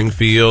of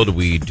Springfield.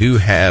 We do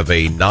have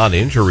a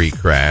non-injury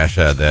crash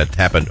that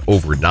happened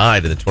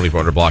overnight in the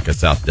 2400 block of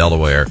South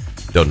Delaware.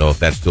 Don't know if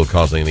that's still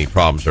causing any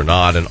problems or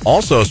not. And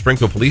also,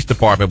 Springfield Police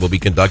Department will be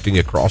conducting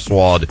a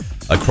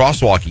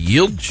crosswalk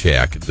yield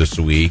check this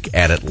week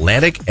at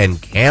Atlantic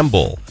and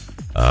Campbell.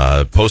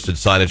 Posted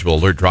signage will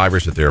alert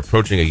drivers that they're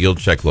approaching a yield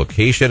check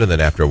location, and then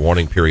after a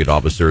warning period,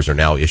 officers are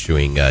now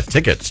issuing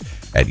tickets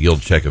at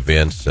yield check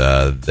events.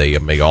 They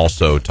may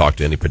also talk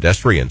to any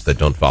pedestrians that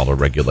don't follow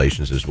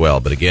regulations as well.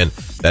 But again,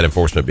 that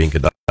enforcement being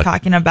conducted.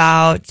 Talking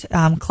about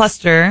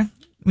cluster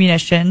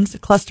munitions,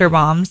 cluster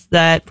bombs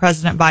that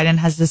President Biden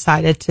has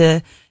decided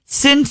to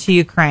send to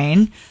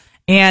Ukraine.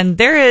 And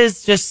there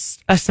is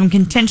just some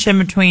contention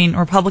between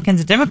Republicans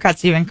and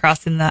Democrats even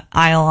crossing the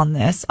aisle on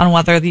this, on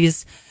whether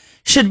these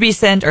should be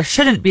sent or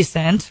shouldn't be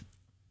sent.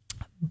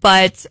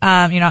 But,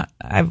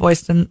 I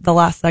voiced in the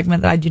last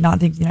segment that I do not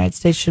think the United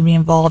States should be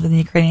involved in the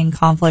Ukrainian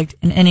conflict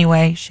in any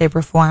way, shape,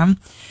 or form.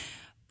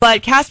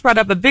 But Cass brought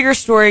up a bigger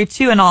story,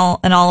 too, in all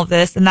of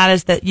this, and that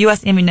is that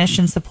U.S.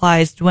 ammunition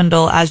supplies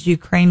dwindle as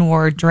Ukraine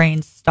war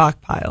drains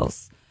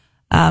stockpiles.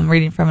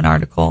 Reading from an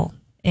article.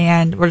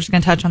 And we're just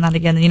going to touch on that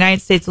again. The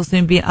United States will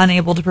soon be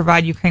unable to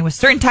provide Ukraine with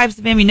certain types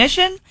of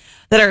ammunition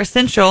that are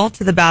essential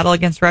to the battle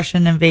against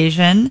Russian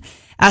invasion,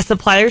 as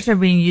supplies are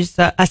being used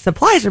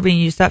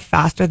up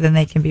faster than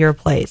they can be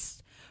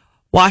replaced.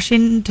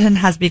 Washington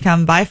has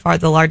become by far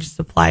the largest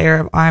supplier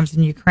of arms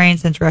in Ukraine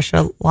since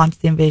Russia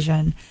launched the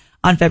invasion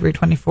on February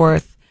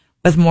 24th,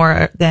 with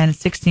more than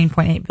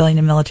 $16.8 billion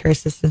in military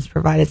assistance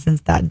provided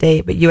since that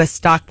date. But U.S.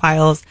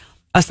 stockpiles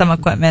of some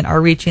equipment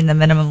are reaching the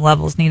minimum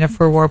levels needed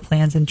for war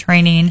plans and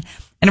training,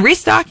 and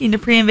restocking to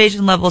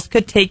pre-invasion levels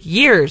could take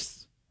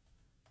years.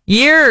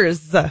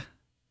 But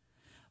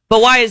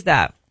why is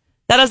that?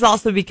 That is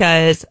also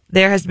because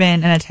there has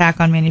been an attack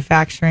on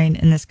manufacturing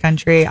in this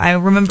country. I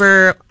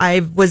remember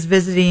I was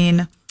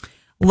visiting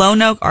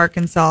Lone Oak,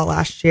 Arkansas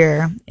last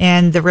year,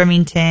 and the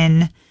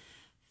Remington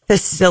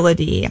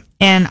facility.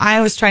 And I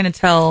was trying to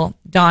tell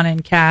Dawn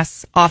and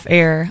Cass off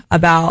air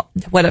about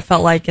what it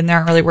felt like, and there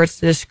aren't really words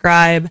to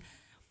describe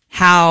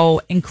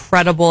how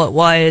incredible it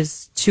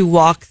was to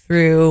walk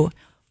through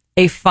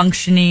a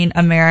functioning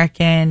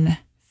American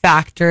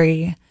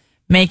factory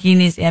making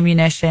these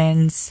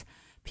ammunitions.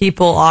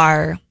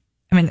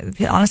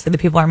 Honestly, the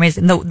people are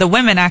amazing. The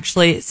women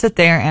actually sit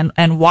there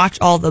and watch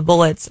all the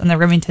bullets in the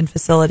Remington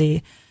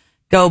facility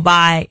go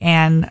by,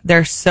 and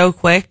they're so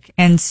quick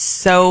and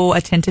so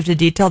attentive to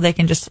detail. They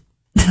can just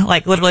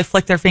literally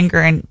flick their finger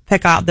and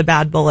pick out the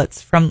bad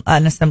bullets from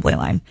an assembly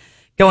line,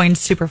 going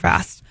super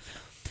fast.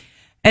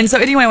 And so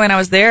anyway, when I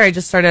was there, I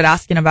just started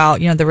asking about,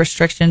 the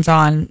restrictions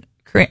on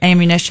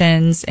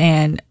ammunitions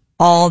and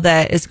all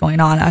that is going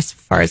on as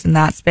far as in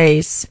that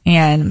space.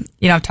 And,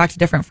 I've talked to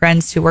different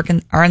friends who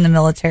are in the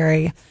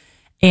military,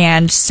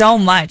 and so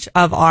much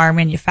of our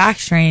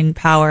manufacturing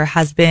power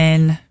has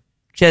been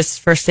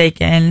just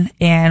forsaken,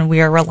 and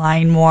we are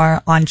relying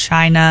more on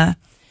China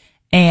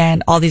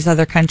and all these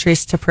other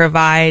countries to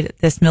provide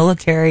this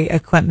military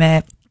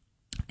equipment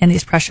and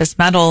these precious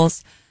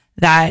metals,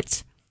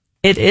 that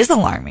it is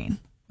alarming.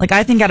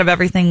 I think out of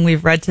everything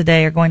we've read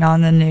today or going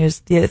on in the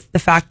news, the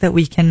fact that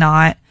we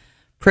cannot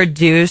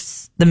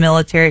produce the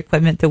military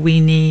equipment that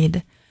we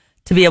need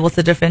to be able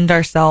to defend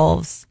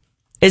ourselves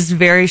is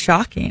very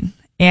shocking.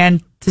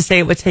 And to say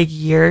it would take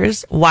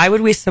years, why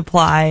would we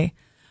supply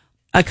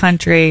a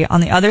country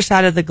on the other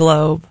side of the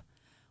globe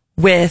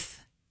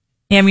with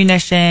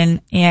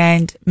ammunition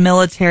and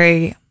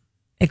military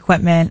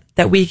equipment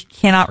that we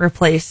cannot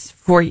replace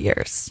for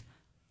years?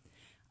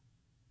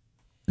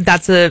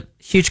 That's a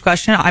huge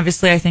question.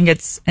 Obviously, I think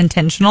it's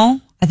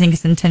intentional. I think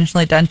it's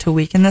intentionally done to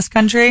weaken this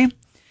country.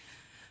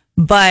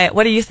 But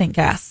what do you think,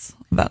 Cass?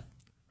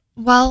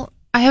 Well,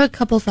 I have a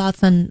couple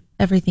thoughts on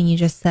everything you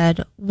just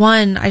said.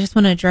 One, I just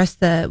want to address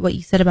what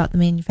you said about the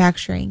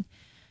manufacturing.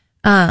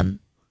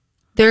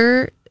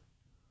 There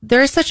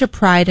is such a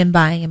pride in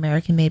buying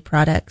American-made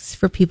products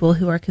for people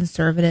who are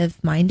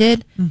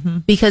conservative-minded,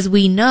 because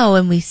we know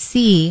and we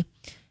see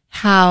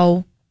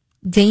how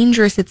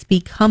dangerous it's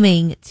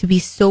becoming to be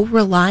so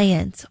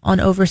reliant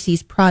on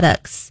overseas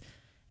products,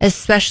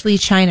 especially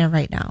China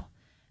right now,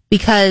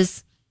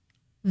 because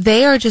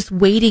they are just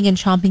waiting and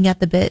chomping at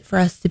the bit for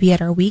us to be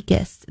at our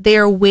weakest. They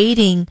are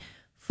waiting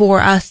for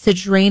us to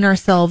drain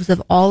ourselves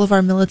of all of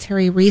our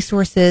military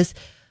resources,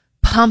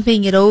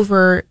 pumping it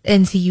over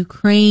into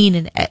Ukraine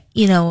and,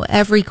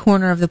 every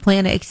corner of the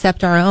planet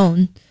except our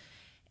own.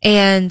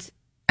 And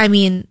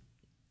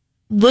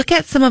look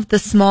at some of the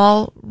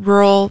small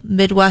rural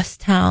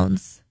Midwest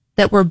towns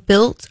that were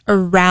built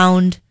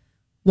around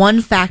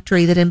one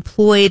factory that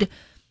employed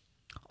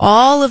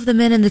all of the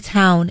men in the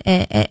town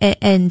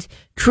and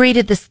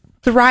created this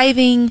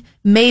thriving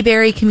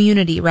Mayberry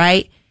community,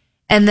 right?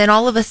 And then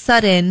all of a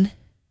sudden,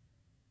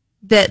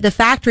 the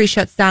factory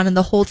shuts down and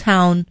the whole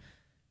town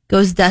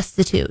goes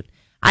destitute.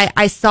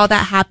 I saw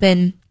that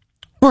happen,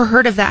 or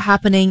heard of that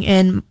happening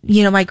in,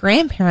 my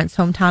grandparents'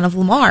 hometown of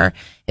Lamar.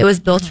 It was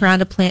built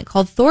around a plant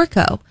called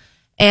Thorco.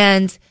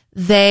 And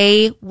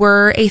they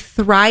were a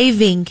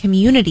thriving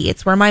community.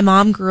 It's where my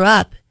mom grew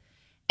up.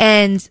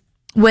 And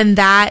when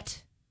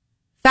that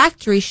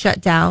factory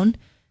shut down,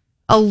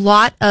 a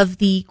lot of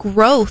the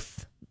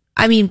growth,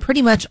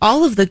 pretty much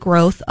all of the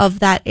growth of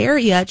that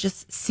area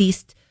just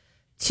ceased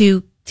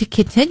to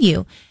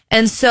continue.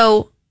 And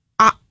so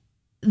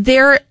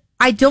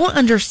I don't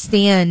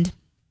understand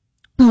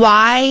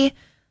why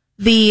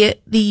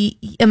the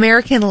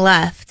American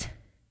left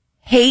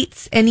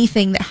hates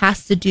anything that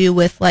has to do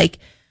with like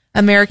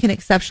American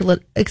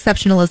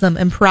exceptionalism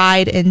and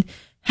pride and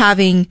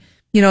having,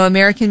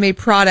 American made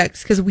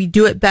products because we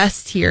do it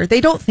best here. They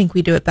don't think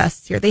we do it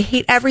best here. They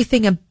hate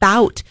everything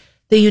about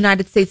the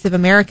United States of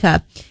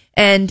America.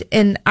 And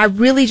I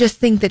really just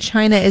think that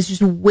China is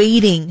just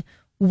waiting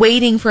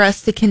for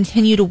us to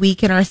continue to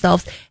weaken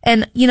ourselves.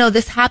 And,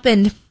 this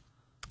happened,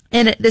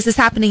 and this is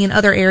happening in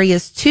other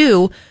areas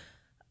too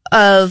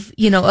of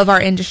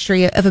our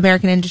industry, of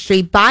American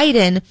industry.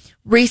 Biden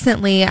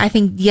recently, I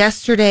think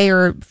yesterday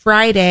or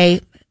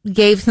Friday,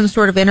 gave some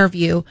sort of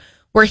interview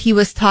where he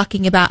was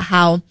talking about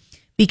how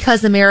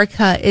because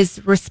America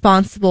is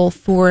responsible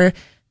for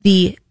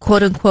the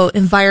quote unquote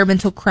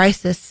environmental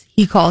crisis,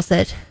 he calls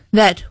it,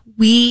 that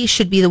we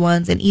should be the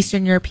ones, and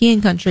Eastern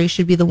European countries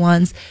should be the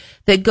ones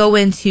that go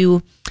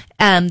into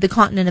the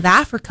continent of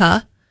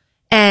Africa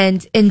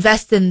and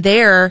invest in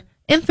their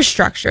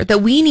infrastructure,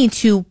 that we need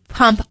to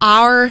pump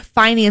our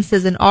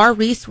finances and our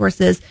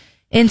resources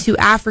into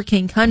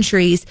African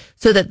countries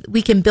so that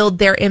we can build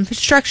their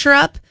infrastructure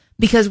up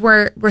because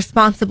we're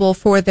responsible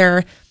for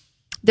their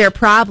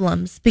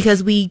problems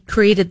because we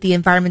created the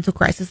environmental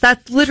crisis.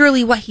 That's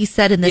literally what he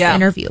said in this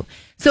interview.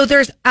 So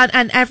there's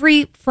on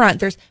every front,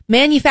 there's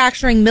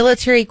manufacturing,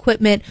 military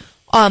equipment,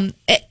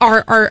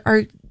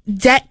 our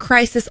debt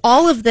crisis.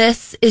 All of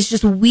this is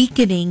just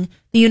weakening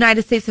the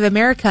United States of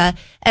America.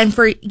 And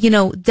for,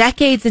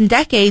 decades and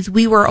decades,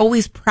 we were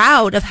always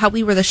proud of how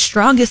we were the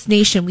strongest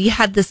nation. We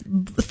had this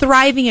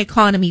thriving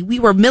economy. We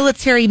were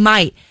military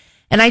might.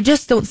 And I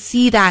just don't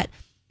see that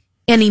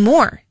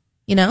anymore,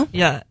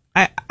 Yeah.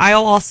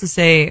 I'll also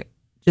say,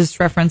 just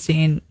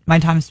referencing my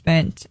time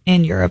spent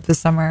in Europe this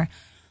summer,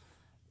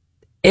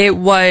 it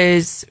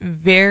was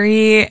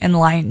very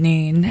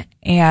enlightening.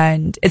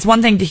 And it's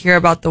one thing to hear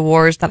about the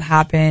wars that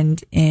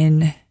happened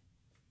in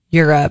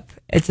Europe.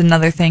 It's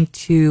another thing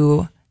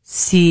to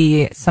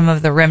see some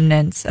of the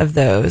remnants of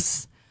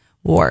those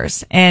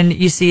wars. And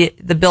you see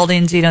the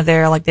buildings,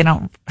 they're like,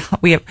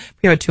 we have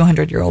a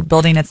 200-year-old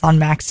building. It's on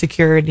max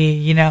security.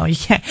 You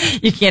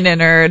can't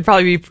enter. It'd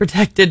probably be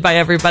protected by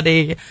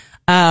everybody.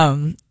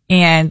 And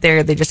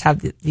they just have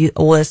the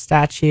oldest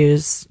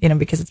statues,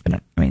 because it's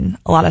been,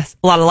 a lot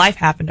of life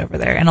happened over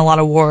there and a lot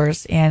of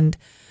wars. And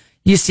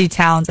you see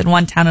towns, in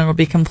one town it'll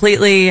be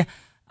completely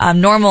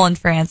normal in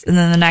France, and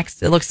then the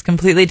next it looks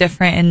completely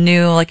different and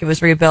new, like it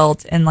was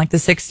rebuilt in like the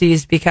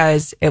 60s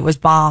because it was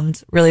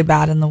bombed really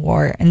bad in the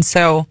war. And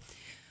so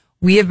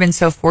we have been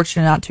so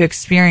fortunate not to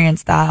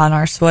experience that on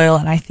our soil,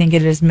 and I think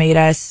it has made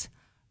us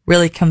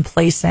really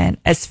complacent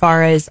as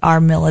far as our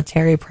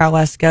military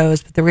prowess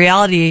goes. But the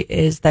reality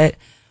is that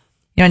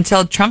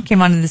until Trump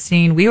came onto the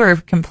scene, we were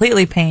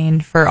completely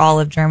paying for all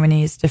of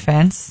Germany's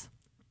defense.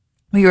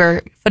 We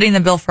were footing the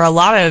bill for a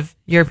lot of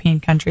European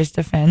countries'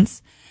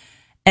 defense.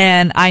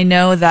 And I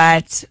know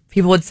that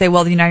people would say,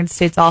 well, the United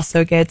States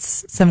also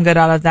gets some good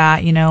out of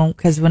that,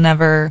 because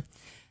whenever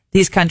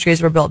these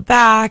countries were built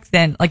back,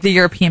 then like the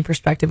European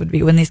perspective would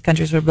be when these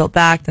countries were built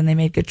back, then they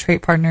made good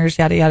trade partners,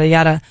 yada, yada,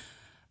 yada.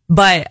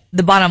 But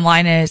the bottom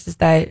line is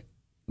that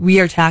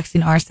we are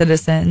taxing our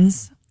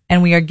citizens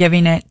and we are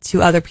giving it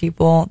to other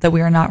people that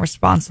we are not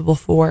responsible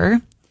for.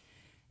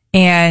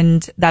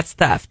 And that's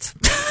theft.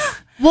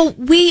 Well,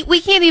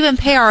 we can't even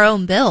pay our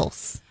own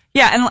bills.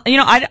 Yeah,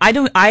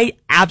 and I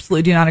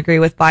absolutely do not agree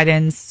with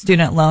Biden's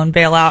student loan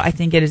bailout. I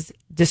think it is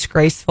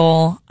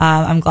disgraceful.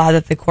 I'm glad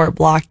that the court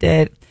blocked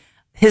it.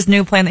 His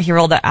new plan that he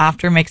rolled out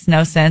after makes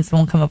no sense and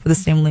won't come up with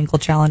the same legal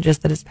challenges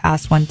that his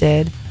past one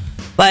did.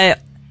 But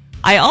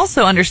I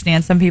also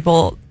understand some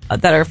people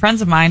that are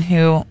friends of mine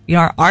who,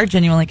 are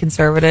genuinely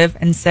conservative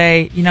and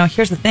say,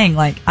 here's the thing,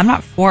 like, I'm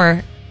not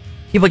for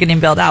people getting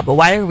bailed out, but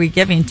why are we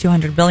giving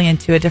 $200 billion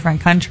to a different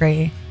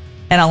country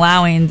and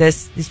allowing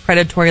these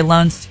predatory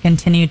loans to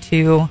continue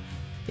to,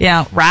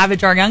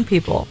 ravage our young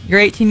people? You're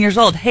 18 years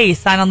old. Hey,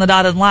 sign on the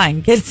dotted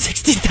line. Get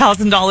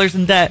 $60,000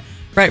 in debt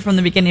right from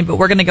the beginning. But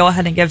we're going to go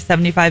ahead and give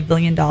 $75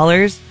 billion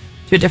to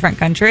a different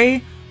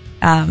country,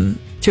 to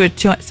 $75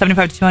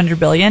 to $200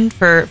 billion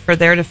for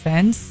their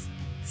defense.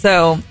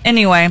 So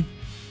anyway,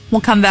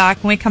 we'll come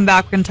back. When we come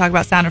back, we're going to talk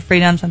about Sound of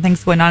Freedom, some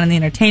things going on in the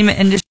entertainment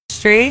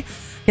industry.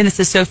 Again, this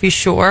is Sophie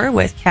Shore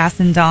with Cass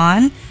and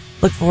Dawn.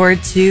 Look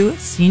forward to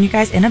seeing you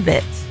guys in a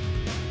bit.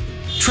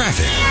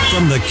 Traffic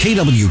from the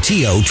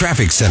KWTO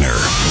Traffic Center.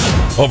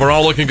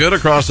 Overall, looking good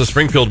across the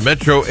Springfield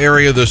metro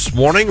area this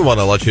morning. Want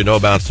to let you know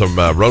about some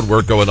road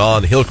work going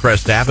on.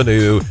 Hillcrest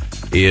Avenue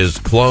is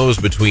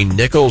closed between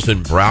Nichols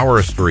and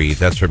Brower Street.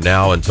 That's from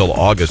now until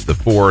August the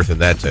 4th, and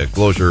that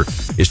closure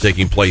is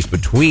taking place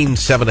between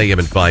 7 a.m.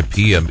 and 5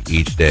 p.m.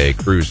 each day.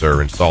 Crews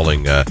are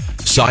installing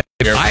side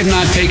I've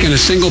not taken a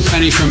single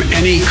penny from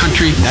any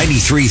country.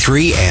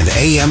 93.3 and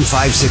AM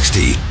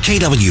 560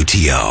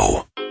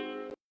 KWTO.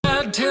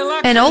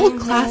 An old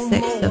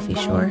classic, Sophie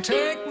Shore.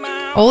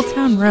 Old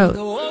Town Road.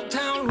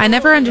 I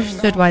never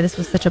understood why this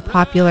was such a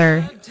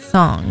popular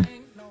song.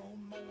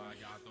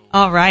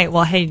 All right.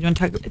 Well, hey, you want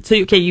to talk? So,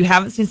 okay, you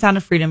haven't seen Sound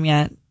of Freedom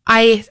yet.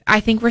 I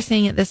think we're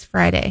seeing it this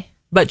Friday.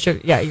 But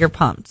you're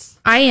pumped.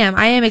 I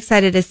am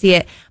excited to see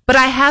it. But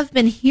I have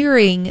been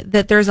hearing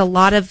that there's a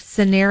lot of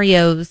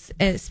scenarios,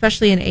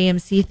 especially in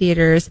AMC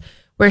theaters,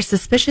 where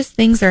suspicious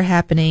things are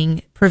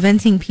happening,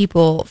 preventing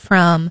people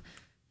from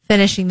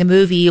finishing the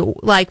movie.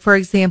 Like, for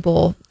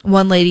example,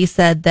 one lady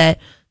said that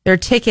their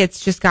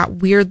tickets just got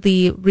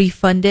weirdly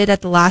refunded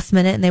at the last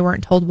minute and they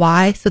weren't told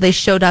why. So they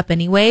showed up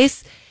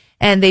anyways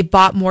and they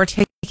bought more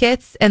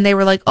tickets and they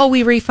were like, oh,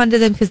 we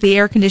refunded them because the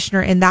air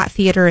conditioner in that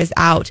theater is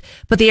out.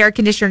 But the air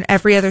conditioner in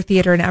every other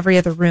theater and every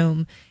other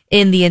room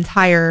in the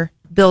entire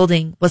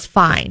building was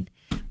fine.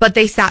 But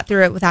they sat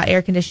through it without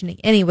air conditioning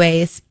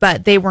anyways,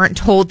 but they weren't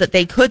told that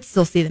they could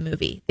still see the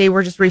movie. They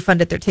were just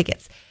refunded their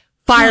tickets.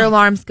 Fire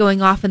alarms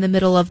going off in the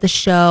middle of the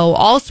show,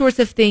 all sorts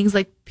of things.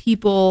 Like,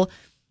 people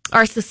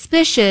are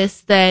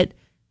suspicious that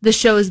the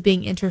show is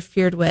being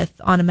interfered with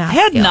on a mass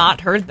scale. I had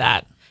not heard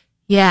that.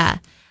 Yeah.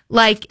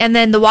 Like, and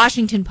then the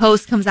Washington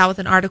Post comes out with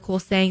an article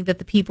saying that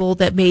the people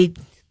that made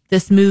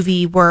this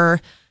movie were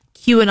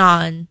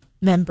QAnon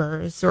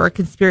members or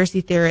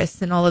conspiracy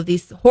theorists and all of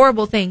these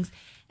horrible things.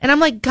 And I'm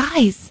like,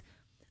 guys,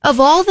 of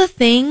all the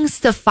things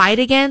to fight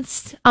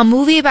against, a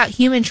movie about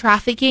human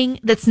trafficking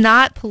that's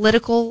not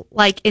political,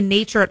 like, in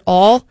nature at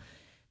all,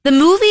 the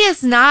movie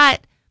is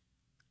not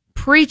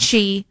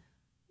preachy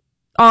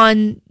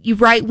on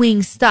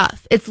right-wing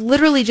stuff. It's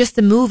literally just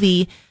a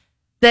movie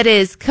that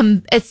is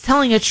it's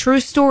telling a true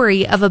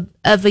story of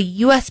a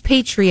U.S.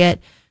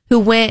 patriot who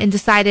went and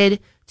decided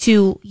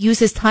to use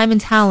his time and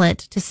talent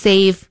to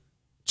save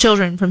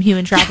children from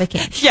human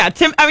trafficking. Yeah,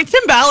 Tim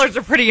Ballard's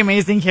a pretty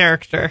amazing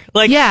character.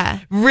 Like, yeah,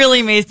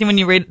 really amazing when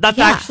you read. That's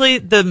actually,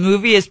 the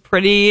movie is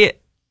pretty,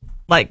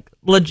 like,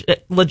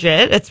 legit.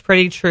 It's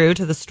pretty true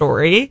to the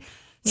story.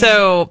 Yeah.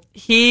 So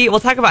we'll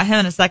talk about him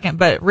in a second,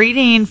 but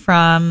reading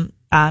from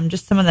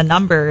just some of the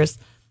numbers.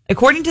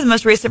 According to the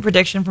most recent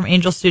prediction from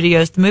Angel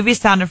Studios, the movie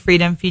Sound of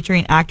Freedom,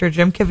 featuring actor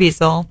Jim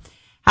Caviezel,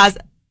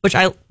 which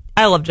I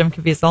love Jim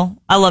Caviezel.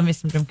 I love me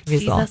some Jim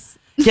Caviezel. Jesus.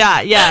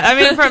 Yeah. I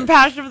mean, from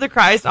Passion of the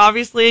Christ,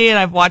 obviously, and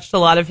I've watched a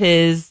lot of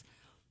his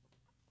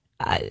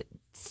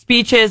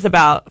speeches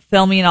about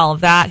filming and all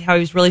of that, how he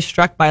was really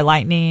struck by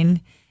lightning.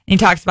 And he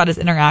talks about his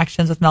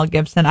interactions with Mel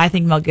Gibson. I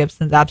think Mel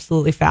Gibson's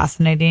absolutely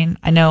fascinating.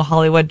 I know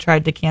Hollywood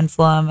tried to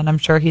cancel him, and I'm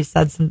sure he's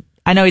done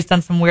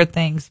some weird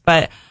things,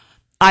 but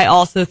I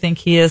also think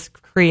he has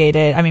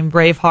created,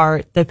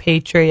 Braveheart, The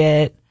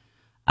Patriot,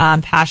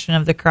 Passion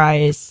of the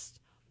Christ.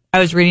 I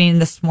was reading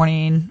this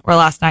morning or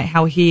last night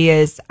how he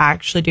is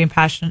actually doing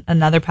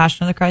another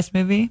Passion of the Christ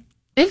movie.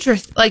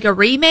 Interesting. Like a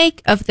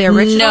remake of the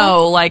original?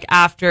 No, like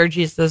after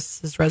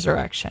Jesus'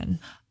 resurrection.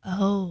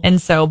 Oh.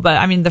 And so,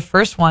 but the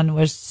first one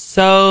was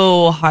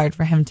so hard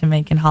for him to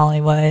make in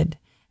Hollywood,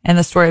 and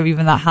the story of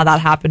even how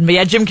that happened. But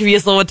yeah, Jim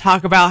Caviezel would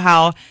talk about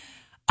how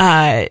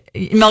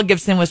Mel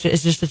Gibson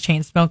is just a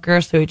chain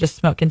smoker, so he just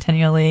smoked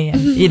continually, and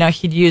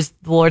he'd use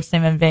the Lord's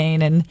name in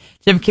vain, and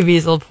Jim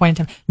Caviezel would point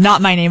to him, not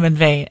my name in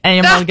vain.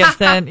 And Mel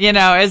Gibson,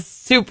 is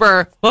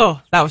super,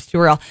 that was too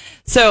real.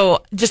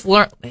 So just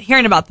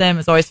hearing about them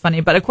is always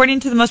funny. But according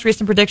to the most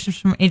recent predictions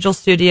from Angel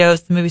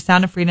Studios, the movie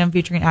Sound of Freedom,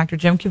 featuring actor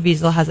Jim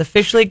Caviezel, has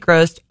officially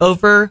grossed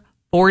over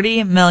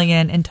 $40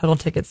 million in total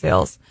ticket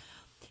sales.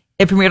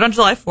 It premiered on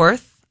July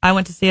 4th. I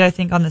went to see it, I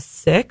think, on the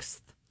 6th.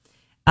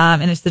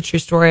 And it's the true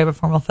story of a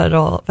former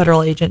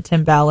federal agent,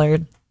 Tim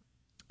Ballard,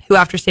 who,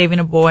 after saving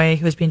a boy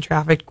who was being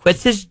trafficked,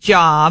 quits his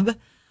job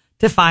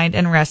to find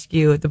and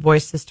rescue the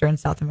boy's sister in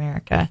South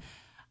America.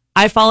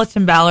 I follow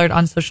Tim Ballard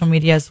on social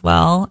media as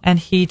well, and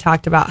he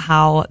talked about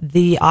how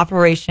the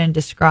operation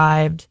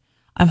described.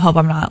 I hope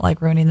I'm not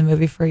ruining the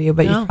movie for you,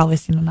 but You've probably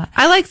seen it.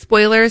 I like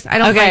spoilers. I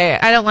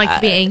don't like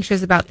to be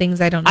anxious about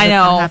things I don't know. I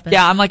know. Happen.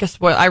 Yeah, I'm like a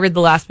spoiler. I read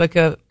the last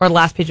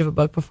page of a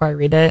book before I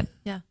read it.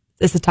 Yeah.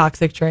 It's a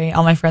toxic trait.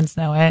 All my friends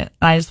know it, and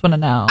I just want to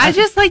know. I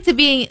just like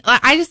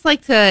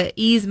to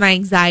ease my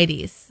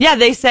anxieties. Yeah,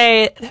 they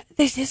say,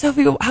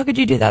 Sophie, how could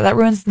you do that? That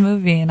ruins the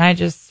movie. And I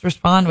just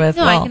respond with,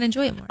 I can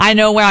enjoy it more. I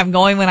know where I'm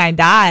going when I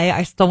die.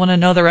 I still want to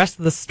know the rest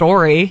of the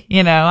story.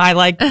 I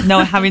like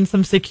having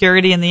some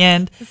security in the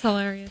end. It's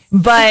hilarious.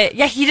 But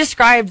yeah, he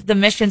described the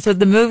mission. So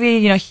the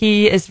movie,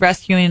 he is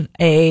rescuing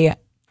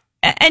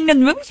and the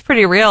movie's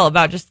pretty real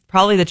about just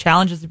probably the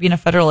challenges of being a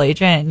federal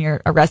agent, and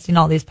you're arresting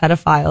all these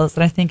pedophiles.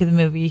 And I think in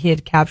the movie he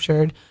had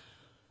captured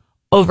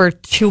over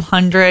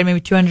 200,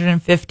 maybe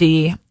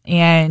 250,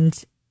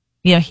 and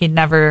he'd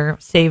never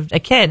saved a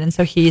kid, and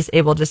so he's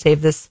able to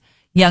save this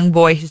young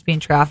boy who's being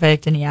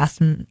trafficked, and he asks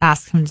him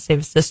to save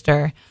his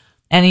sister,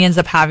 and he ends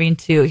up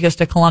he goes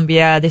to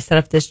Colombia. They set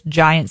up this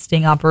giant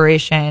sting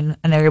operation,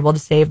 and they're able to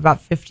save about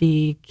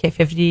 50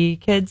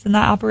 kids in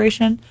that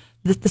operation,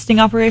 the sting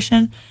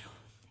operation.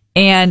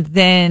 And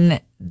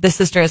then the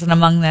sister isn't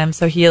among them,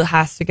 so he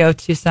has to go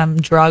to some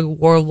drug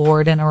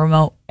warlord in a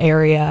remote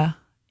area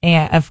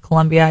of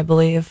Colombia, I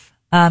believe.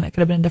 It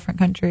could have been a different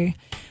country.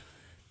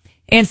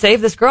 And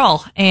save this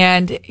girl.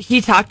 And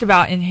he talked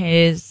about in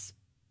his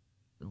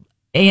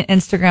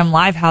Instagram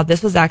Live how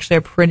this was actually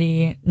a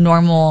pretty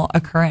normal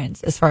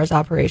occurrence as far as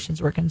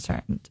operations were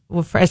concerned,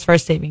 as far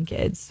as saving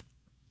kids.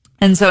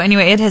 And so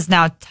anyway, it has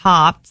now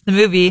topped the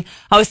movie.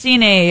 I was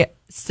seeing a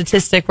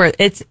statistic where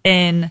it's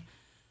in,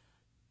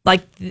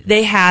 like,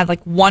 they had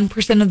like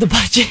 1% of the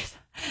budget,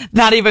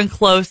 not even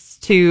close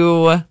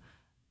to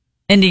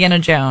Indiana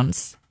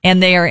Jones.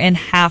 And they are in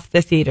half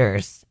the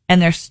theaters,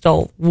 and they're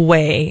still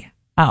way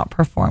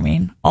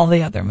outperforming all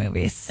the other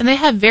movies. And they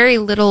have very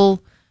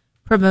little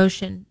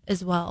promotion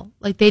as well.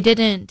 Like they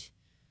didn't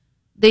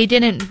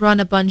run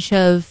a bunch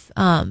of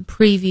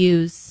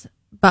previews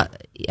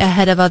but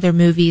ahead of other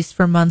movies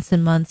for months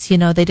and months. You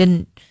know, they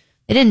didn't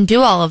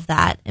do all of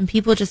that, and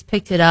people just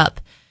picked it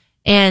up.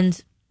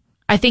 And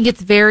I think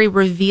it's very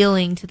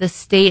revealing to the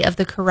state of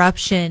the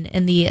corruption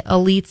and the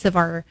elites of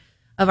our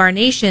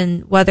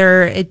nation,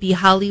 whether it be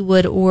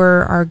Hollywood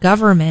or our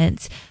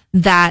government,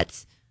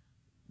 that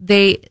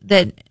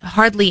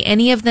hardly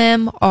any of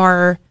them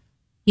are,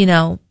 you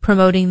know,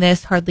 promoting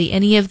this. Hardly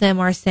any of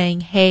them are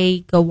saying,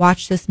 "Hey, go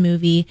watch this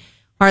movie."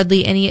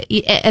 Hardly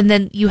any, and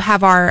then you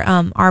have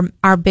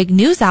our big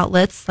news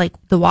outlets like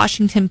the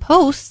Washington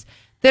Post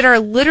that are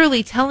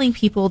literally telling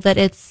people that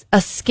it's a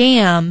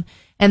scam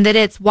and that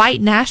it's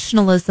white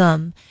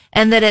nationalism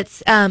and that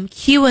it's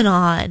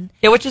QAnon.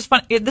 Yeah, which is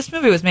fun. This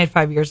movie was made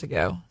 5 years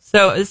ago,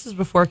 so this is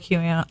before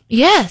QAnon.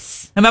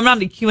 Yes, I'm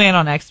not a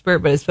QAnon expert,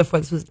 but it's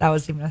before that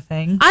was even a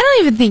thing. I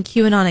don't even think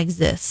QAnon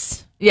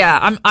exists.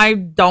 Yeah, I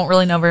don't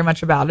really know very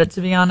much about it,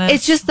 to be honest.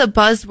 It's just the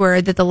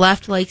buzzword that the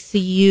left likes to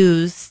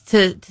use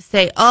to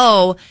say,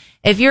 oh,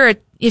 if you're a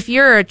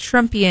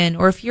Trumpian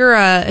or if you're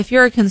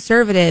a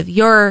conservative,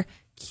 you're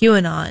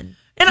QAnon.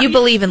 And you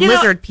believe in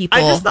lizard people.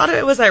 I just thought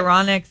it was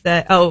ironic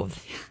that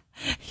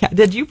yeah.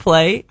 Did you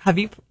play?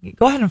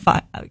 Go ahead and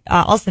find.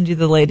 I'll send you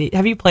the lady.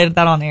 Have you played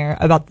that on air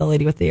about the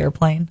lady with the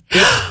airplane?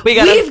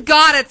 We've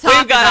got to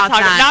talk about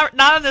that.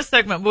 Not in this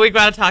segment, but we've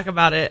got to talk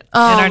about it in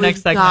our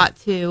next segment. Got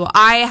to.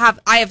 I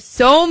have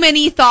so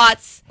many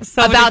thoughts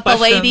about the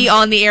lady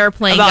on the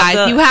airplane,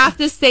 guys. You have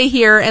to stay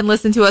here and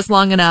listen to us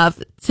long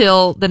enough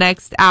till the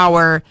next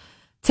hour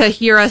to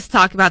hear us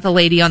talk about the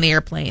lady on the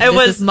airplane. It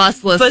was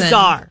must listen.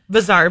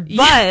 Bizarre.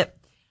 But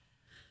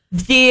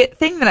the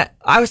thing that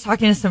I was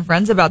talking to some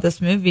friends about this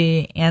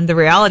movie and the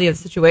reality of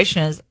the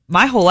situation is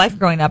my whole life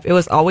growing up, it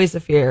was always a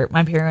fear.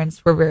 My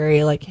parents were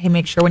very like, hey,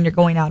 make sure when you're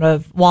going out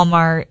of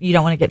Walmart, you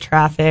don't want to get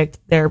trafficked.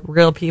 They're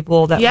real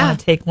people that want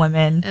to take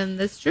women. And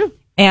that's true.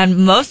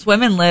 And most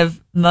women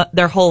live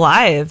their whole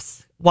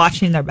lives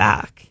watching their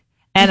back.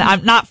 And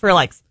I'm not for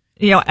like,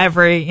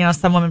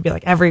 some women be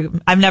like,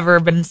 I've never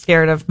been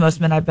scared of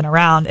most men I've been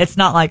around. It's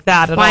not like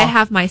that at all. I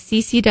have my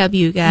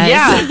CCW, guys.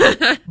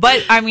 Yeah.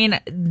 But I mean,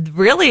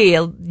 really,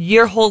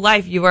 your whole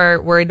life you are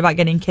worried about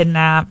getting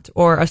kidnapped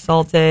or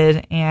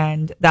assaulted.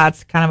 And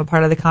that's kind of a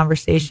part of the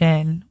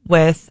conversation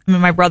with,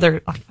 my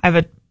brothers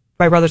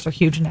are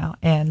huge now.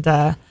 And,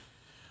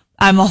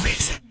 I'm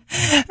always,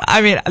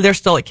 they're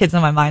still like kids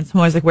in my mind. So I'm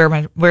always like,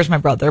 where's my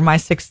brother? My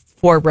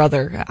 6'4"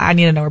 brother. I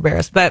need to know where Bear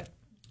is. But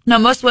no,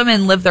 most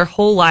women live their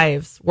whole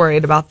lives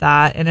worried about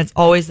that, and it's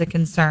always a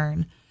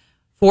concern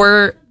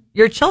for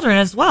your children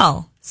as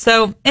well.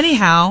 So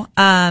anyhow,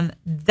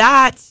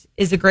 that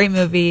is a great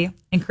movie.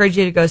 Encourage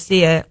you to go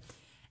see it.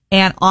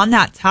 And on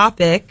that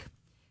topic,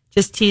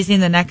 just teasing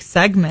the next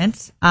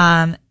segment,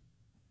 the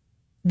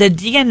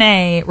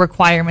DNA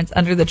requirements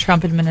under the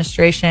Trump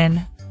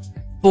administration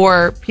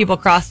for people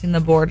crossing the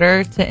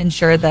border to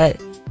ensure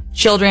that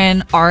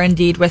children are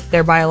indeed with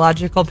their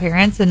biological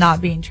parents and not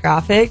being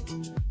trafficked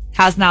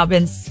has now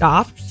been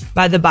stopped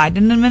by the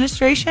Biden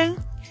administration.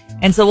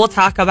 And so we'll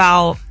talk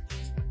about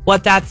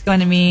what that's going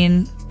to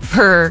mean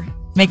for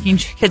making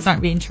kids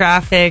aren't being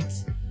trafficked.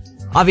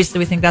 Obviously,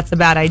 we think that's a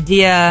bad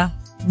idea.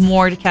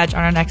 More to catch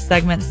on our next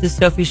segment. This is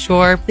Sophie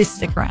Shore. Please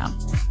stick around.